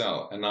easy to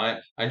sell, and I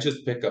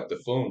just pick up the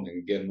phone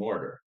and get an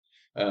order.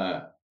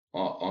 Uh,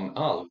 on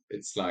Alp,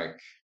 it's like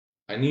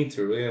I need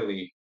to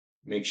really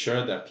make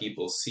sure that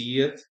people see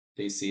it.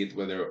 They see it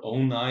with their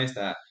own eyes.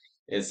 That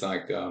it's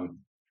like,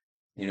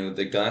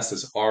 the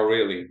glasses are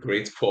really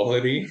great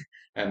quality,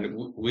 and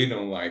we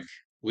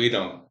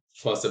don't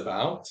fuss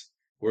about.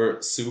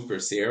 We're super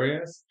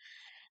serious,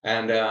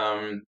 and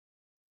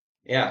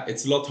yeah,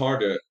 it's a lot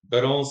harder.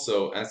 But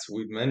also, as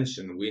we've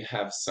mentioned, we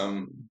have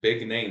some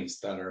big names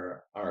that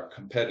are our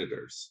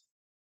competitors,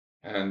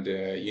 and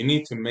you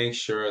need to make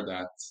sure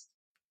that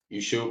you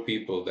show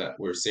people that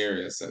we're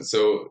serious. And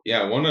so,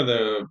 yeah, one of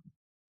the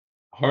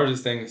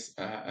hardest things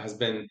has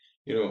been,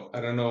 I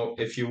don't know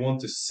if you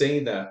want to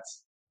say that,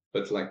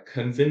 but like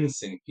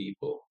convincing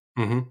people.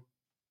 Hmm.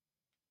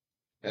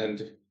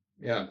 And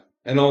yeah,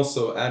 and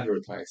also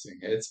advertising.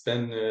 It's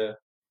been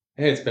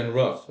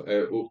rough.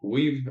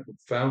 We've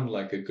found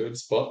like a good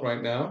spot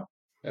right now.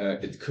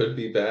 It could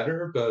be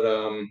better, but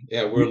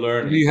yeah, we're Do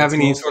learning. you have It's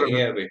any mostly sort of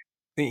Erik.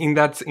 in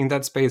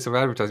that space of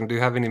advertising? Do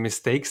you have any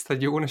mistakes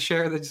that you want to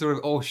share? That you sort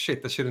of, oh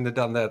shit, I shouldn't have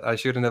done that. I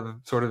shouldn't have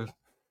sort of.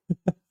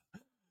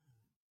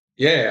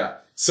 Yeah.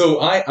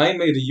 So I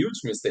made a huge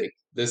mistake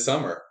this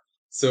summer.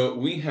 So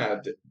we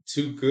had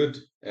two good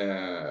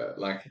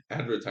like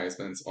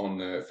advertisements on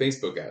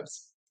Facebook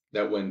ads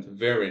that went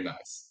very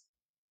nice,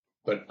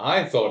 but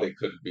I thought it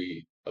could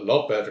be a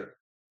lot better.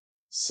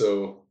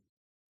 So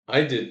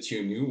I did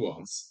two new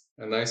ones,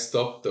 and I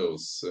stopped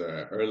those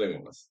early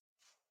ones,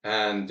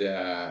 and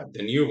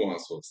the new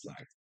ones was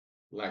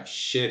like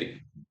shitty.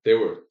 They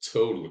were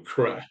total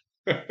crap.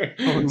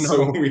 Oh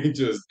So no.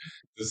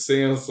 the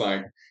sales,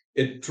 like,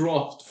 it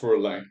dropped for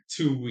like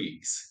 2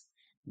 weeks.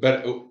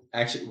 But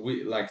actually,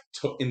 we like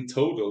in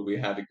total we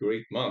had a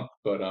great month.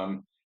 But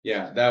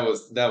yeah, that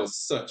was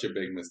such a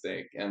big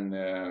mistake. And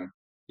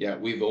yeah,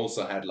 we've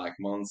also had like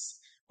months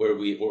where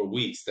we or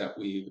weeks that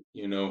we've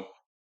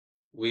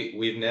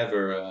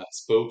never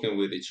spoken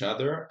with each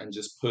other, and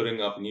just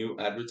putting up new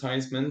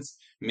advertisements,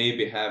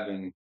 maybe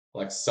having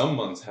like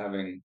someone's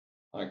having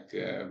like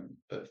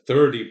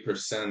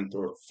 30%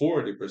 or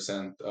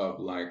 40% of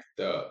like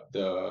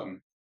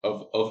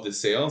of the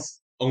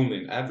sales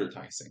only in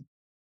advertising.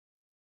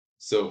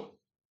 So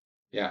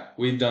yeah,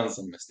 we've done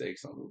some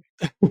mistakes on the way.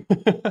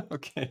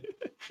 Okay.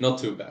 Not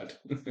too bad.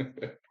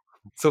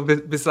 So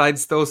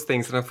besides those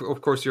things, and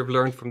of course you've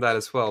learned from that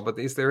as well. But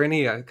is there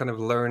any kind of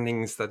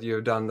learnings that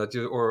you've done that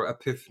you or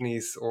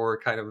epiphanies or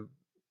kind of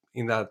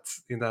in that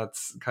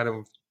kind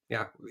of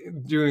yeah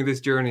during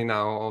this journey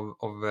now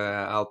of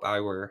Alp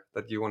Eyewear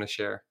that you want to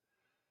share?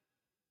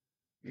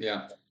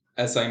 Yeah,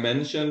 as I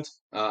mentioned,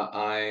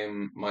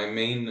 I'm my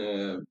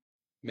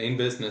main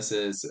business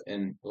is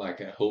in like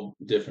a whole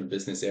different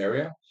business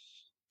area.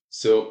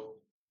 So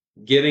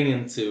getting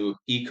into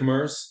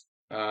e-commerce,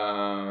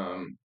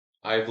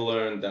 I've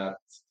learned that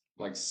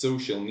like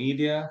social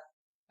media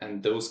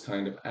and those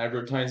kind of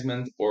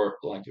advertisement or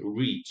like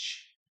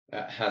reach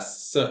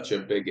has such a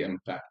big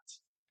impact.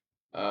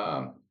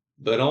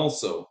 But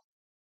also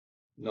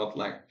not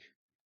like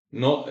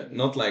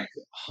not like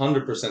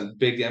 100%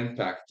 big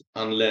impact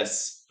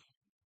unless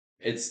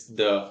it's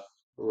the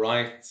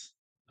right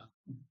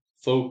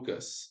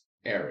focus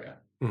area.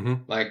 Hmm.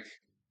 Like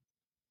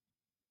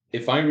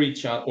if I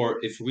reach out, or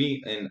if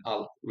we and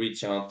I'll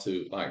reach out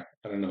to like,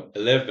 I don't know,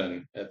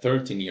 11,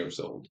 13 years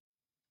old,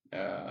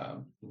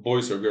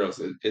 boys or girls,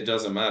 it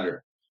doesn't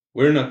matter.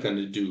 We're not going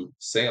to do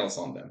sales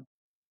on them.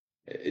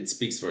 It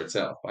speaks for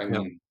itself. I Yeah.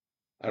 mean,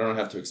 I don't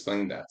have to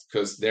explain that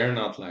because they're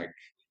not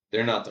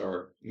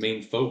our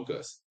main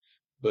focus.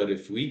 But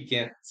if we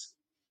get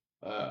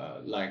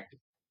like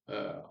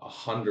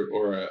 100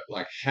 or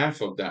like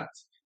half of that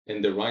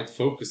in the right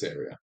focus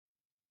area,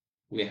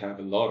 we have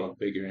a lot of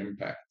bigger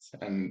impact.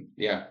 And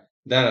yeah,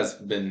 that has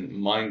been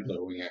mind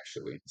blowing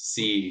actually,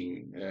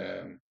 seeing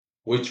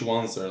which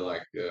ones are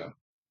like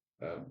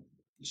uh,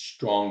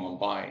 strong on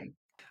buying.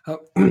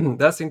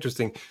 That's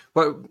interesting.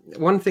 But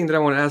one thing that I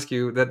want to ask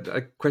you, that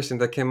a question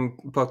that came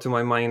pop to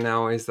my mind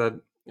now is that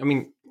I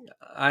mean,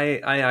 I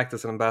act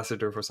as an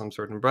ambassador for some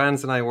certain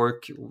brands, and I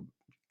work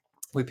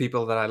with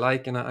people that I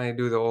like, and I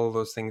do all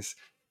those things.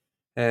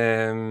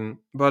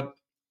 But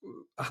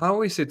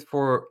how is it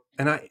for?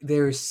 And I'm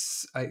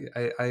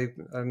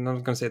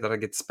not going to say that I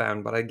get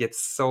spammed, but I get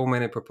so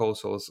many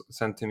proposals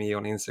sent to me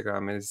on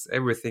Instagram. And it's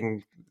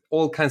everything,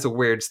 all kinds of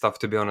weird stuff,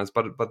 to be honest.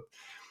 But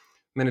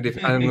many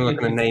different. I'm not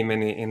going to name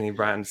any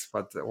brands,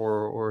 but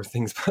or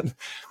things, but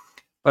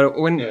But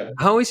when Yeah.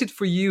 how is it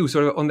for you,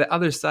 sort of on the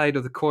other side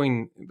of the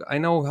coin? I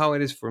know how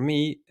it is for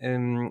me,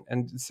 and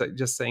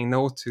just saying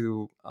no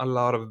to a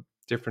lot of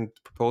different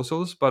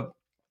proposals. But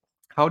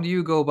how do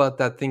you go about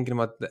that? Thinking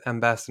about the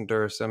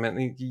ambassadors. I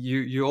mean,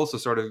 you also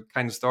sort of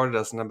kind of started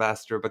as an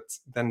ambassador, but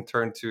then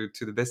turned to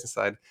the business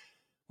side.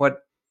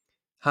 What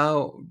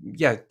how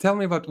yeah, tell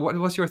me about what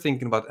was your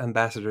thinking about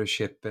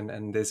ambassadorship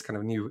and this kind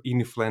of new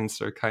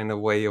influencer kind of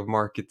way of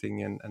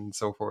marketing and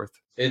so forth.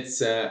 It's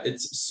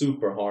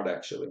super hard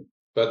actually,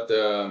 but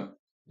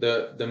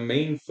the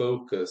main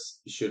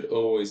focus should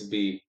always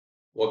be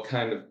what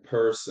kind of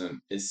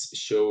person is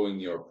showing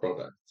your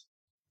product.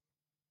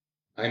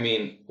 I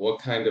mean, what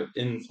kind of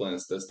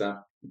influence does that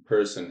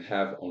person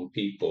have on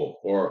people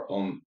or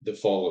on the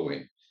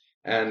following?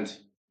 And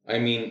I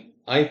mean,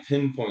 I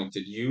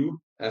pinpointed you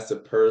as a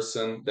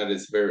person that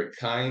is very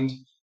kind,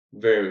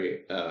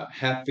 very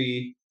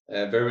happy,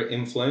 very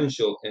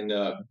influential in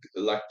a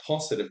like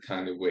positive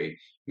kind of way.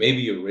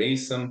 Maybe you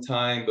race some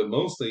time, but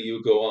mostly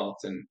you go out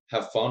and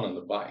have fun on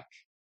the bike.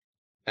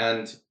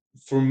 And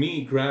for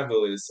me,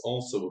 gravel is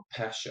also a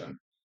passion.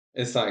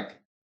 It's like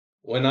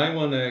when I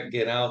want to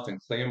get out and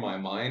clear my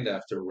mind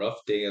after a rough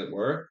day at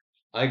work,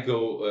 I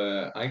go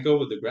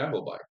with the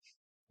gravel bike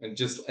and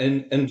just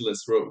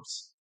endless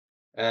roads.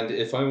 And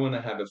if I want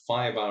to have a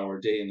 5 hour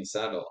day in the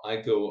saddle, I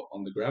go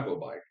on the gravel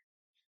bike.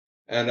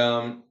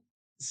 And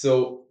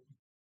so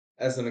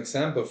as an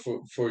example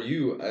for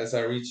you, as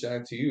I reached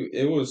out to you,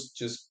 it was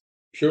just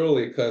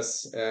purely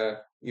because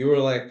you were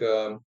like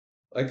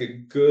a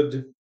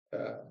good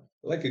uh,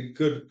 like a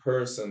good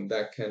person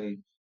that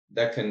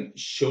can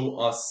show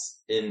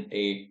us in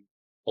a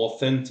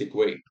authentic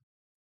way.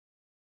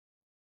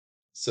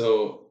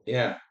 So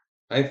yeah,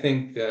 I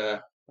think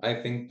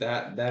I think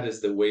that that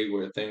is the way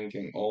we're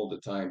thinking all the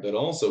time. But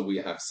also we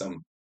have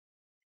some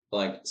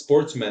like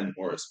sportsmen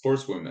or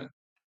sportswomen.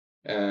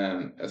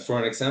 As for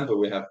an example,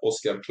 we have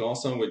Oskar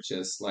Claesson, which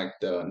is like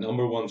the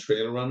number one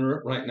trail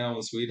runner right now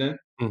in Sweden,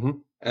 Hmm.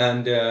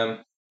 and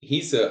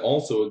he's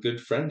also a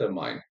good friend of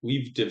mine.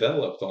 We've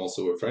developed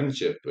also a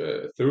friendship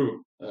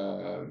through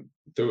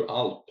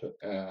Alp,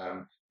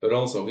 but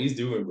also he's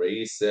doing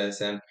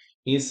races, and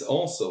he's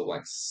also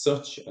like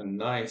such a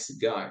nice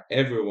guy.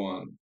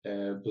 Everyone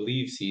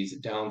believes he's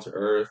down to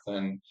earth,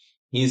 and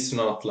he's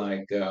not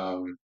like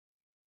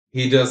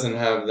he doesn't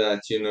have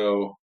that, you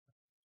know,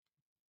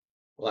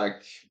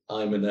 like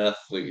I'm an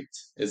athlete.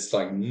 It's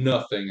like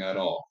nothing at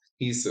all.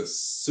 He's a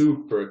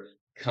super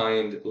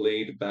kind,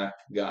 laid back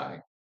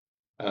guy.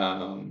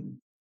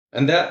 Um,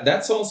 and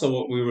that's also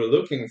what we were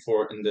looking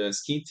for in the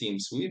ski team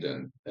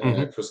Sweden,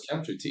 Hmm. cross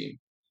country team.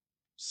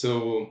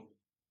 So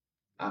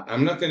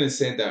I'm not going to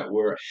say that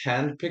we're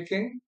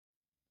handpicking,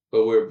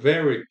 but we're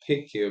very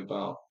picky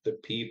about the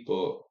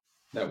people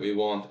that we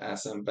want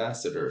as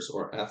ambassadors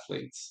or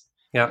athletes.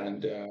 Yeah,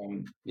 And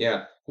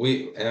yeah,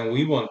 we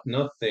want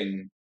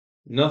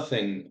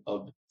nothing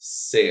of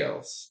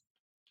sales.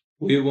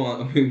 We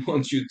want we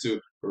want you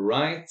to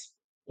write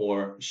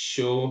or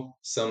show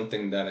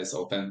something that is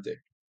authentic.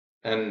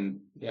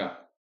 And yeah,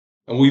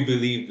 and we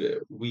believe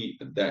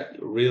that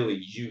really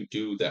you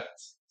do that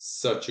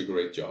such a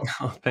great job,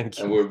 oh, thank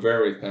and you. we're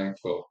very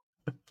thankful.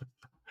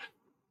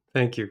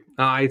 Thank you.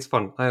 It's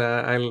fun.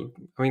 I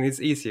mean, it's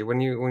easy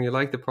when you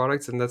like the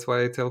products, and that's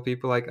why I tell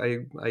people like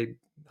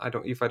I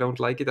don't, if I don't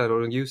like it, I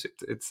don't use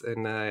it. It's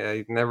and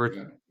I never,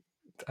 Yeah,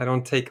 I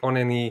don't take on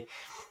any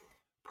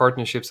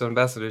partnerships or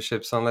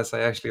ambassadorships unless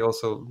I actually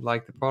also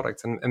like the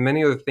products. And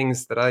many of the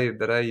things that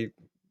I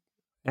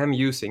am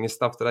using is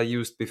stuff that I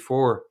used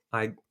before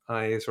I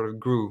sort of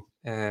grew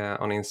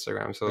on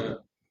Instagram. yeah,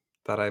 So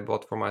that I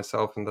bought for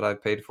myself and that I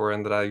paid for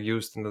and that I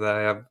used and that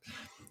I have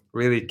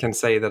really can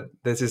say that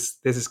this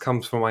is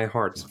comes from my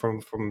heart,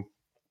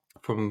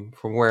 from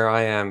where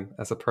I am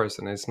as a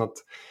person. It's not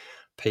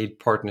paid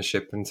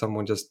partnership and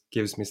someone just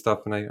gives me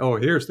stuff and I, oh,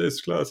 here's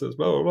this glasses,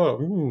 blah blah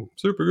blah,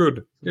 super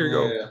good, here you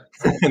yeah, go.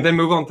 yeah. And then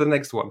move on to the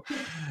next one.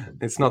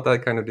 It's not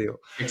that kind of deal.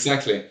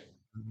 Exactly.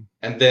 Mhm.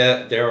 And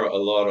there are a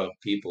lot of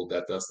people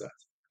that does that.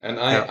 And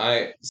Yeah.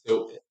 I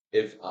so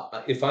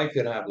if I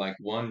could have like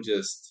one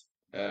just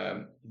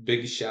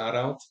big shout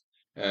out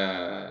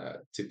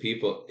to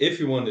people, if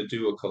you want to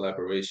do a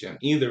collaboration,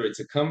 either it's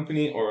a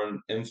company or an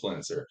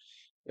influencer,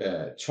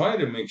 try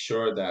to make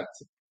sure that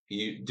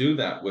you do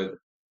that with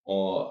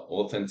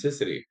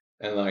authenticity,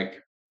 and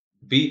like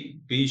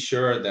be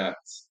sure that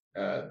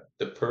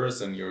the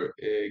person you're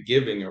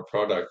giving your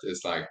product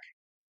is like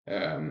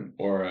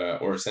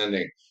or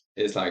sending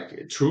is like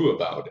true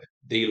about it.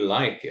 They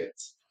like it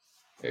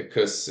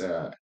because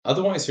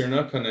otherwise you're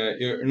not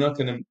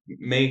gonna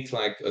make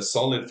like a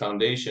solid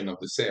foundation of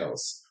the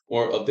sales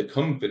or of the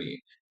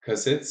company,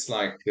 because it's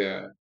like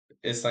the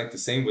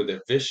same with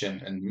the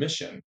vision and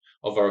mission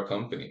of our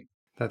company.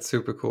 That's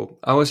super cool.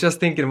 I was just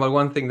thinking about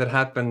one thing that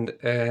happened.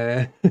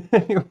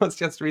 It was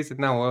just recent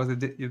now. What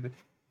was it?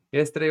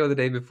 Yesterday or the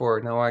day before?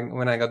 Now,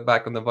 when I got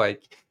back on the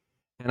bike,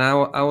 and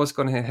I was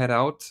gonna head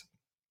out,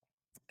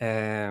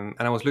 and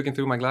I was looking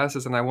through my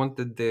glasses, and I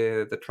wanted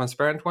the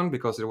transparent one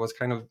because it was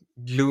kind of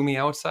gloomy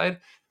outside.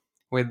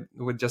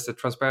 with just the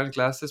transparent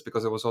glasses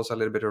because it was also a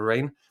little bit of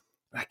rain.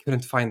 I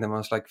couldn't find them. I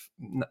was like,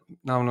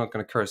 Now I'm not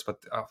going to curse,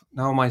 but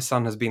now my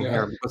son has been Yeah.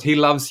 here because he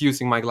loves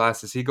using my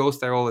glasses. He goes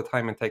there all the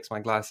time and takes my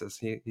glasses.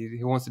 He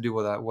wants to do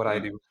what I Yeah.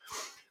 do.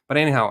 But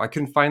anyhow, I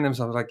couldn't find them,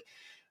 so I was like,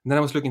 and then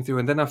I was looking through,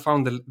 and then I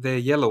found the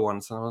yellow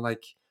ones, and I was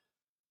like,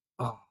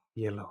 oh,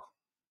 yellow.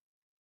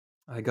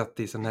 I got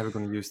these. I'm never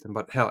going to use them,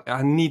 but hell,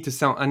 I need to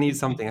sound. I need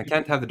something. I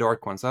can't have the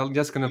dark ones. I'm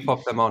just going to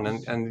pop them on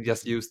and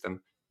just use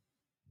them.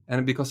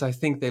 And because I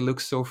think they look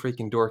so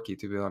freaking dorky,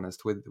 to be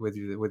honest, with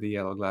the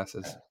yellow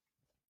glasses,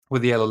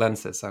 with the yellow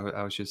lenses,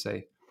 I should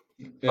say.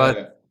 But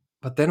Yeah.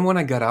 but then when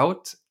I got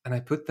out and I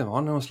put them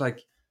on, I was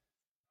like,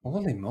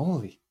 holy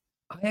moly!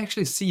 I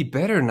actually see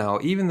better now,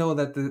 even though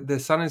that the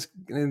sun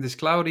is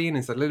cloudy and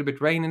it's a little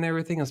bit rain and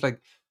everything. I was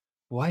like,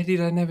 why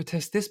did I never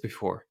test this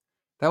before?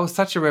 That was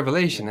such a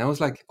Yeah. revelation. I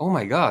was like, oh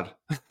my god.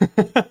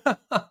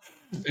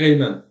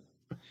 Amen.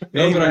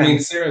 No, but I mean, Amen.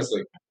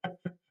 seriously,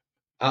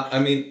 I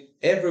mean,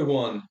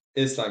 everyone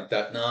is like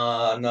that.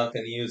 Nah, I'm not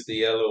gonna use the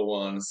yellow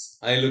ones.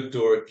 I look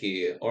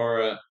dorky,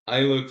 or I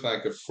look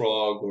like a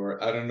frog,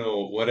 or I don't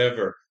know,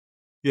 whatever.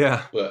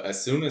 Yeah, But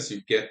as soon as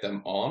you get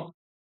them on,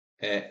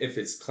 if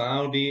it's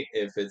cloudy,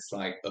 if it's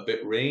like a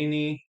bit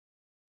rainy,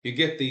 you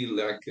get the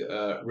like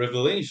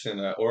revelation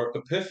or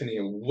epiphany.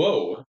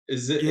 Whoa,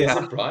 is yeah.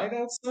 it bright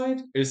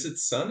outside? Is it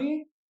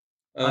sunny?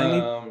 I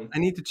need Um, I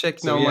need to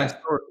check so now my yeah,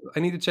 story. I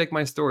need to check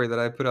my story that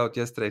I put out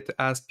yesterday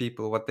to ask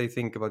people what they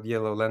think about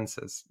yellow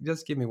lenses.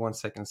 Just give me 1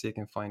 second so you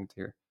can find it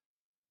here.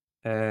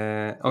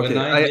 when Okay,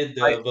 I I did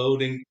I the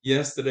voting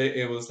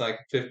yesterday, it was like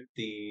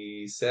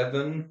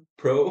 57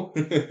 pro.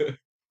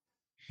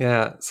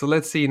 yeah. So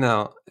let's see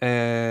now.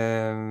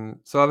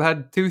 So I've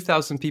had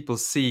 2,000 people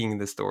seeing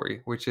the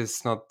story, which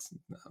is not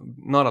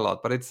a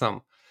lot, but it's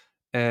some.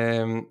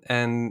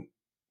 And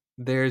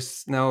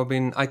there's now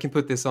been. I can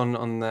put this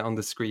on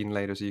the screen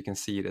later so you can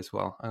see it as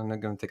well. I'm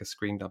not going to take a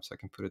screen dump so I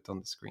can put it on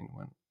the screen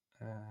when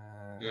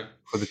Yeah.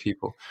 for the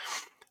people.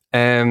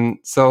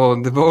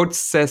 So the vote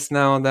says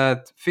now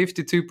that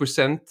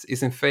 52%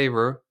 is in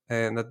favor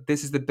and that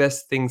this is the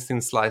best thing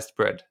since sliced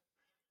bread.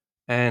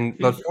 And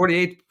but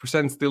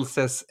 48% still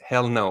says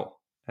hell no.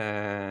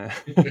 Uh,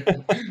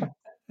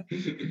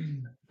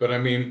 But I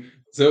mean,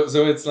 so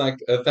it's like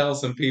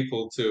 1,000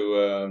 people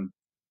to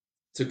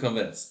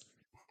convince.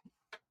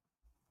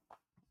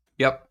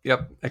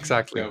 yep,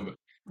 exactly. No,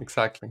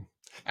 Exactly.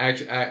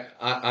 actually,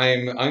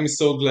 I'm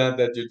so glad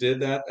that you did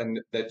that and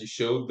that you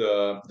showed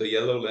the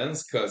yellow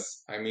lens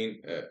because I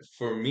mean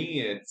for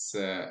me it's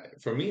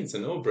a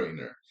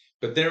no-brainer.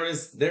 But there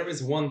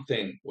is one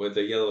thing with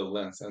the yellow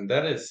lens, and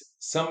that is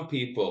some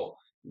people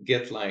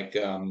get like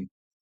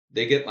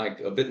they get like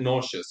a bit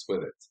nauseous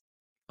with it.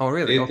 Oh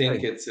really? They think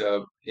Okay. it's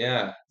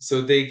yeah,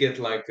 so they get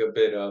like a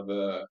bit of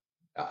a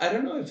I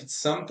don't know if it's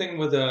something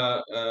with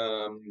a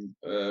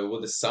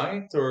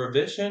sight or a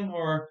vision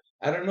or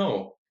I don't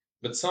know.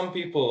 But some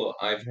people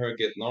I've heard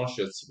get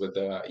nauseous with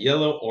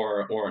yellow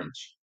or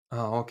orange.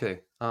 Oh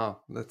okay.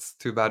 Oh, that's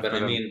too bad But for I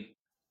them. mean,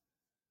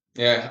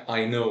 yeah,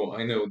 I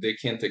know they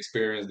can't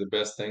experience the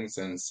best thing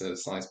since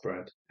sliced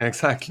bread.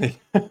 Exactly.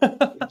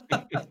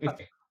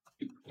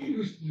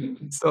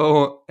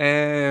 So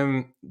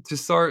to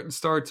start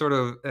sort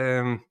of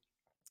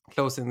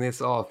closing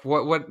this off,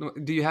 what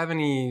do you have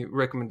any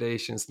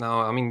recommendations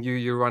now? I mean,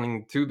 you're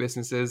running two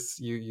businesses,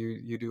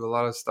 you do a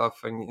lot of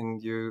stuff,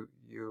 and you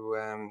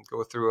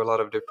go through a lot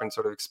of different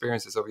sort of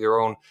experiences of your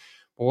own.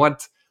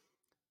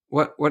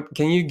 What what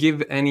can you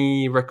give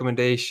any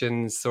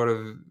recommendations, sort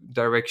of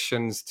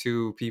directions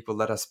to people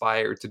that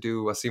aspire to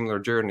do a similar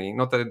journey?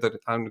 Not that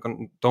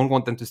don't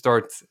want them to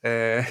start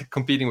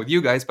competing with you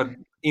guys, but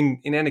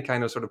in any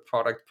kind of sort of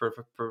product per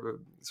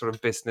sort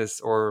of business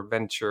or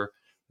venture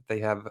that they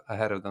have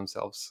ahead of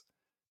themselves.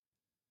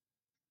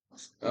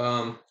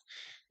 Um,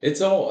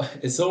 it's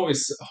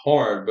always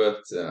hard,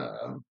 but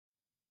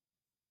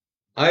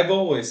I've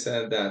always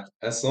said that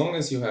as long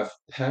as you have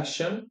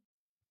passion,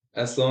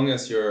 as long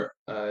as you're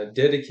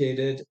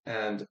dedicated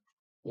and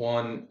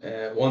want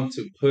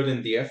to put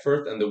in the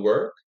effort and the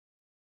work,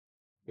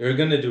 you're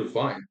gonna do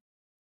fine.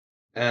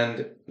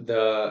 And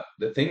the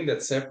thing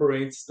that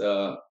separates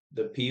the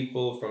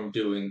people from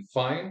doing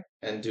fine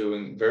and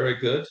doing very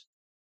good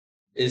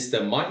is the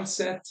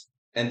mindset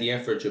and the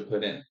effort you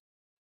put in.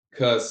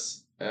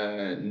 Because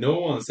no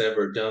one's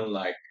ever done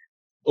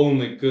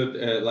only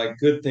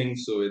good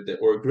things with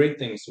or great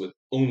things with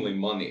only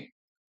money.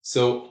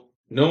 So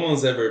no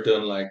one's ever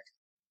done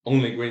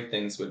only great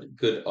things with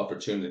good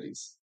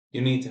opportunities.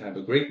 You need to have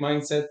a great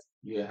mindset.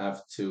 You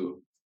have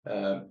to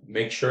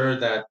make sure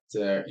that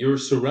you're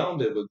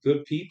surrounded with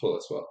good people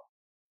as well.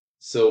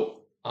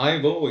 So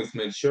I've always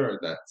made sure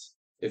that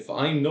if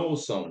I know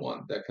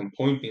someone that can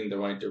point me in the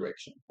right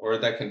direction or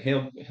that can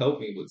help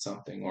me with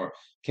something or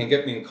can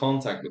get me in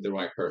contact with the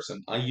right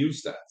person, I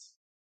use that.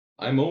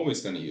 I'm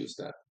always going to use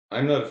that.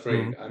 I'm not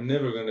afraid. Mhm. I'm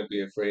never going to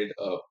be afraid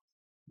of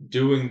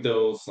doing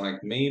those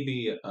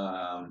maybe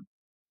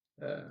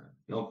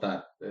not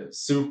that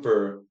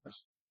super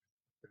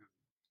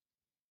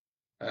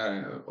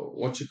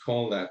what you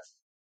call that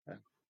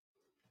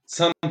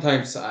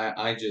sometimes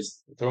I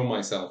just throw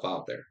myself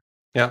out there.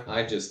 Yeah.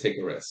 I just take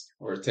a risk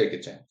or take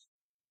a chance.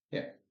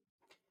 Yeah.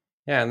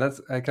 Yeah, and that's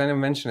I kind of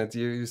mentioned it.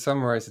 You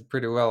summarized it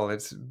pretty well.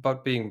 It's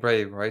about being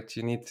brave, right?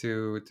 You need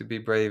to be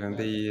brave and Yeah.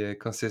 be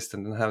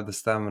consistent and have the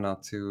stamina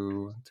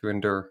to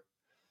endure.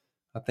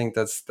 I think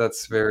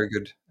that's Yeah. very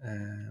good.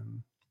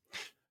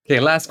 Okay,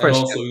 last And question.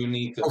 also you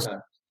need to Oh,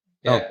 have,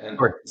 oh, yeah, and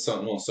sorry.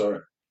 so no,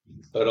 sorry.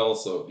 But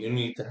also you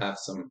need to have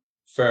some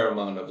fair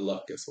amount of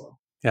luck as well.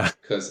 Yeah,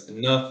 Because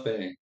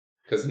nothing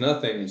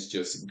is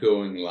just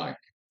going like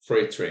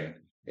freight train.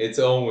 It's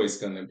always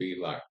gonna be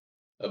like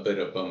a bit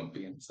of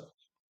bumpy and stuff.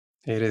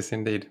 it is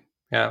indeed.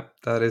 Yeah,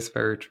 that is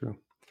very true.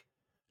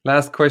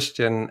 Last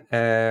question,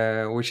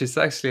 which is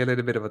actually a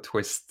little bit of a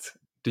twist.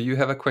 Do you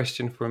have a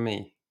question for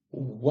me?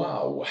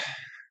 Wow.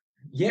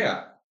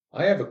 Yeah,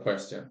 I have a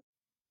question.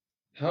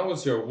 How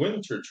is your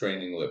winter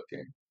training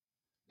looking?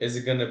 Is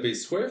it gonna be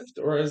Swift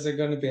or is it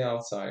gonna be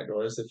outside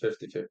or is it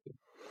 50-50?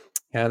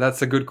 Yeah,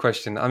 that's a good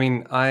question. I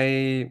mean,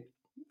 I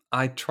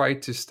try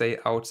to stay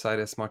outside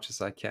as much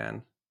as I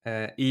can,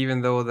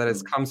 even though that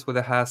it Mm, comes with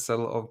a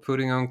hassle of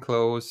putting on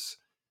clothes,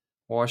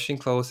 washing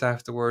clothes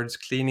afterwards,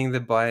 cleaning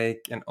the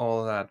bike, and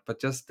all that.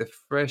 But just the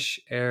fresh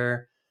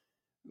air,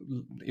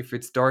 if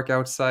it's dark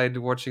outside,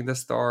 watching the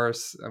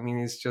stars. I mean,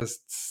 it's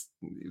just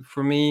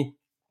for me.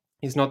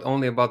 It's not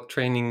only about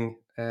training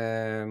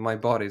my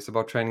body; it's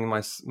about training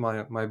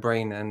my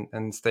brain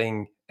and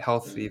staying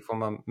healthy mm,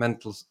 from a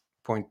mental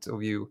point of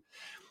view.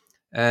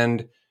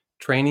 And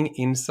training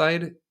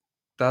inside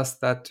does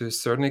that to a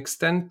certain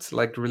extent,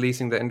 like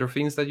releasing the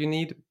endorphins that you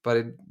need, but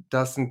it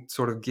doesn't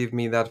sort of give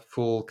me that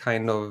full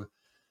kind of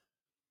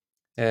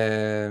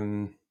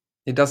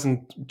it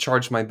doesn't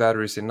charge my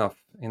batteries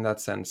enough in that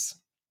sense.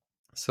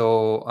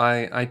 So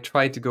I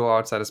try to go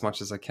outside as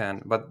much as I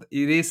can, but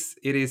it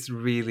is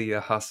really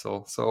a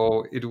hustle.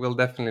 So it will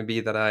definitely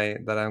be that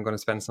I'm going to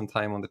spend some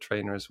time on the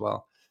trainer as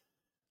well.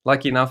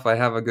 Lucky enough, I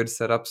have a good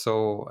setup,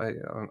 so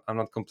I'm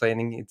not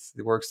complaining. It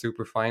works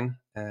super fine.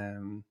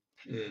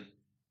 mm.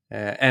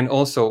 And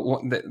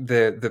also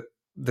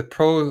the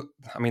pro,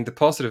 I mean, the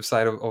positive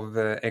side of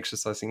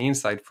exercising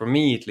inside, for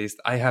me at least,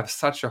 I have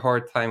such a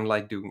hard time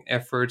like doing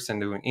efforts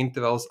and doing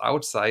intervals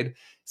outside,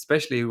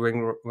 especially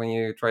when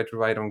you try to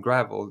ride on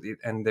gravel,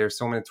 and there's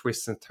so many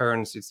twists and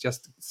turns. It's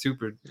just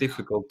super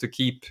difficult to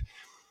keep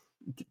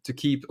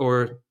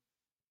or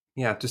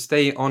yeah, to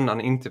stay on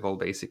an interval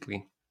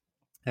basically.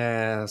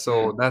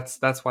 So Mm.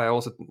 that's why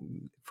also,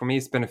 for me,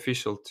 it's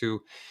beneficial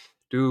to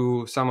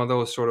do some of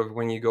those sort of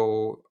when you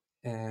go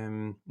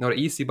not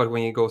easy, but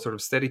when you go sort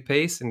of steady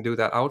pace and do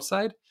that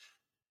outside,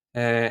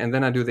 and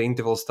then I do the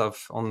interval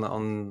stuff on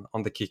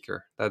the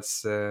kicker.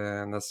 That's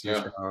Yeah,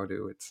 usually how I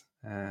do it.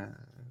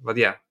 But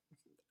yeah,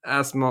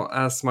 as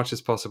much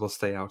as possible,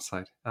 stay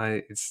outside.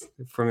 It's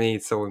for me,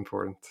 it's so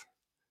important.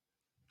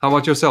 How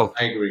about yourself?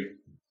 I agree.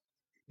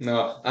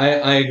 No,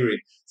 I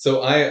agree.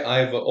 So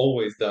I've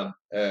always done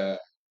uh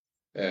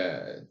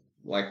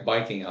like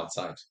biking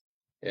outside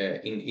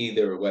in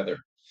either weather.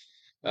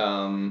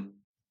 Um,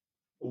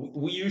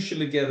 we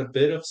usually get a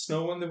bit of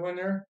snow in the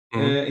winter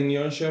Hmm. in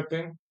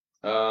Jönköping.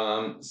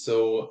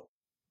 So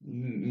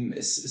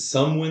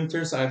some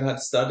winters I've had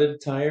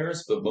studded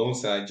tires, but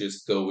mostly I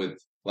just go with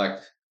like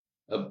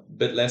a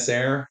bit less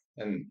air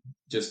and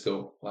just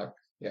go like,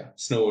 yeah,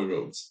 snowy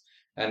roads.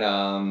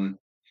 And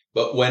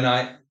but when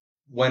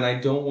I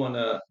don't want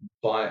to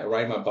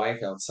ride my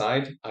bike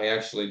outside, I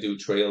actually do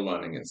trail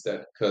running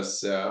instead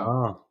because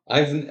Ah.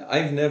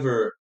 I've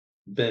never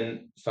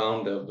been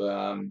fond of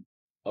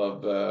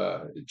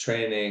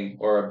training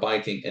or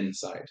biking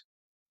inside.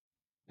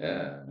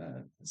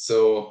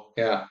 So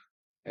yeah,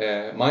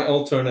 my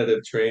alternative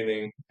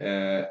training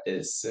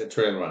is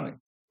trail running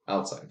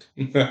outside.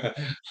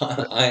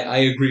 I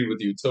agree with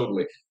you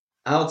totally.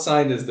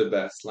 Outside is the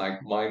best, like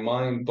my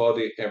mind,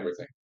 body,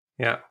 everything.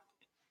 Yeah,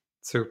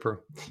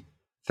 super.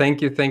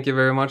 Thank you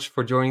very much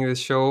for joining this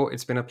show.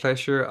 It's been a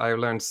pleasure. I've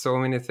learned so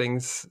many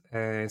things.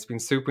 It's been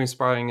super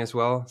inspiring as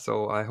well.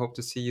 So I hope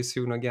to see you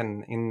soon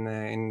again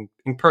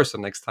in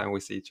person next time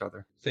we see each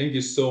other. Thank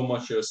you so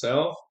much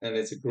yourself, and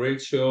it's a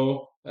great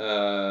show.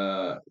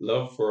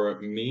 Love for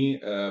me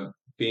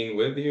being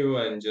with you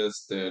and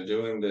just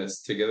doing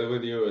this together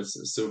with you is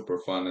super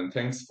fun. And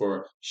thanks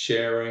for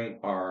sharing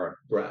our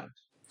brand.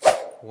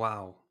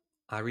 Wow.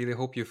 I really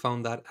hope you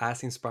found that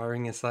as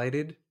inspiring as I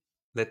did.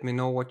 Let me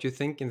know what you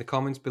think in the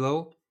comments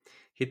below.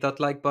 Hit that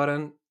like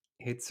button,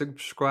 hit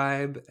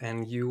subscribe,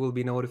 and you will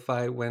be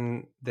notified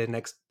when the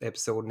next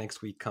episode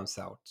next week comes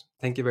out.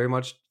 Thank you very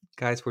much,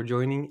 guys, for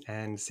joining,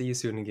 and see you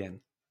soon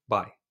again.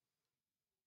 Bye.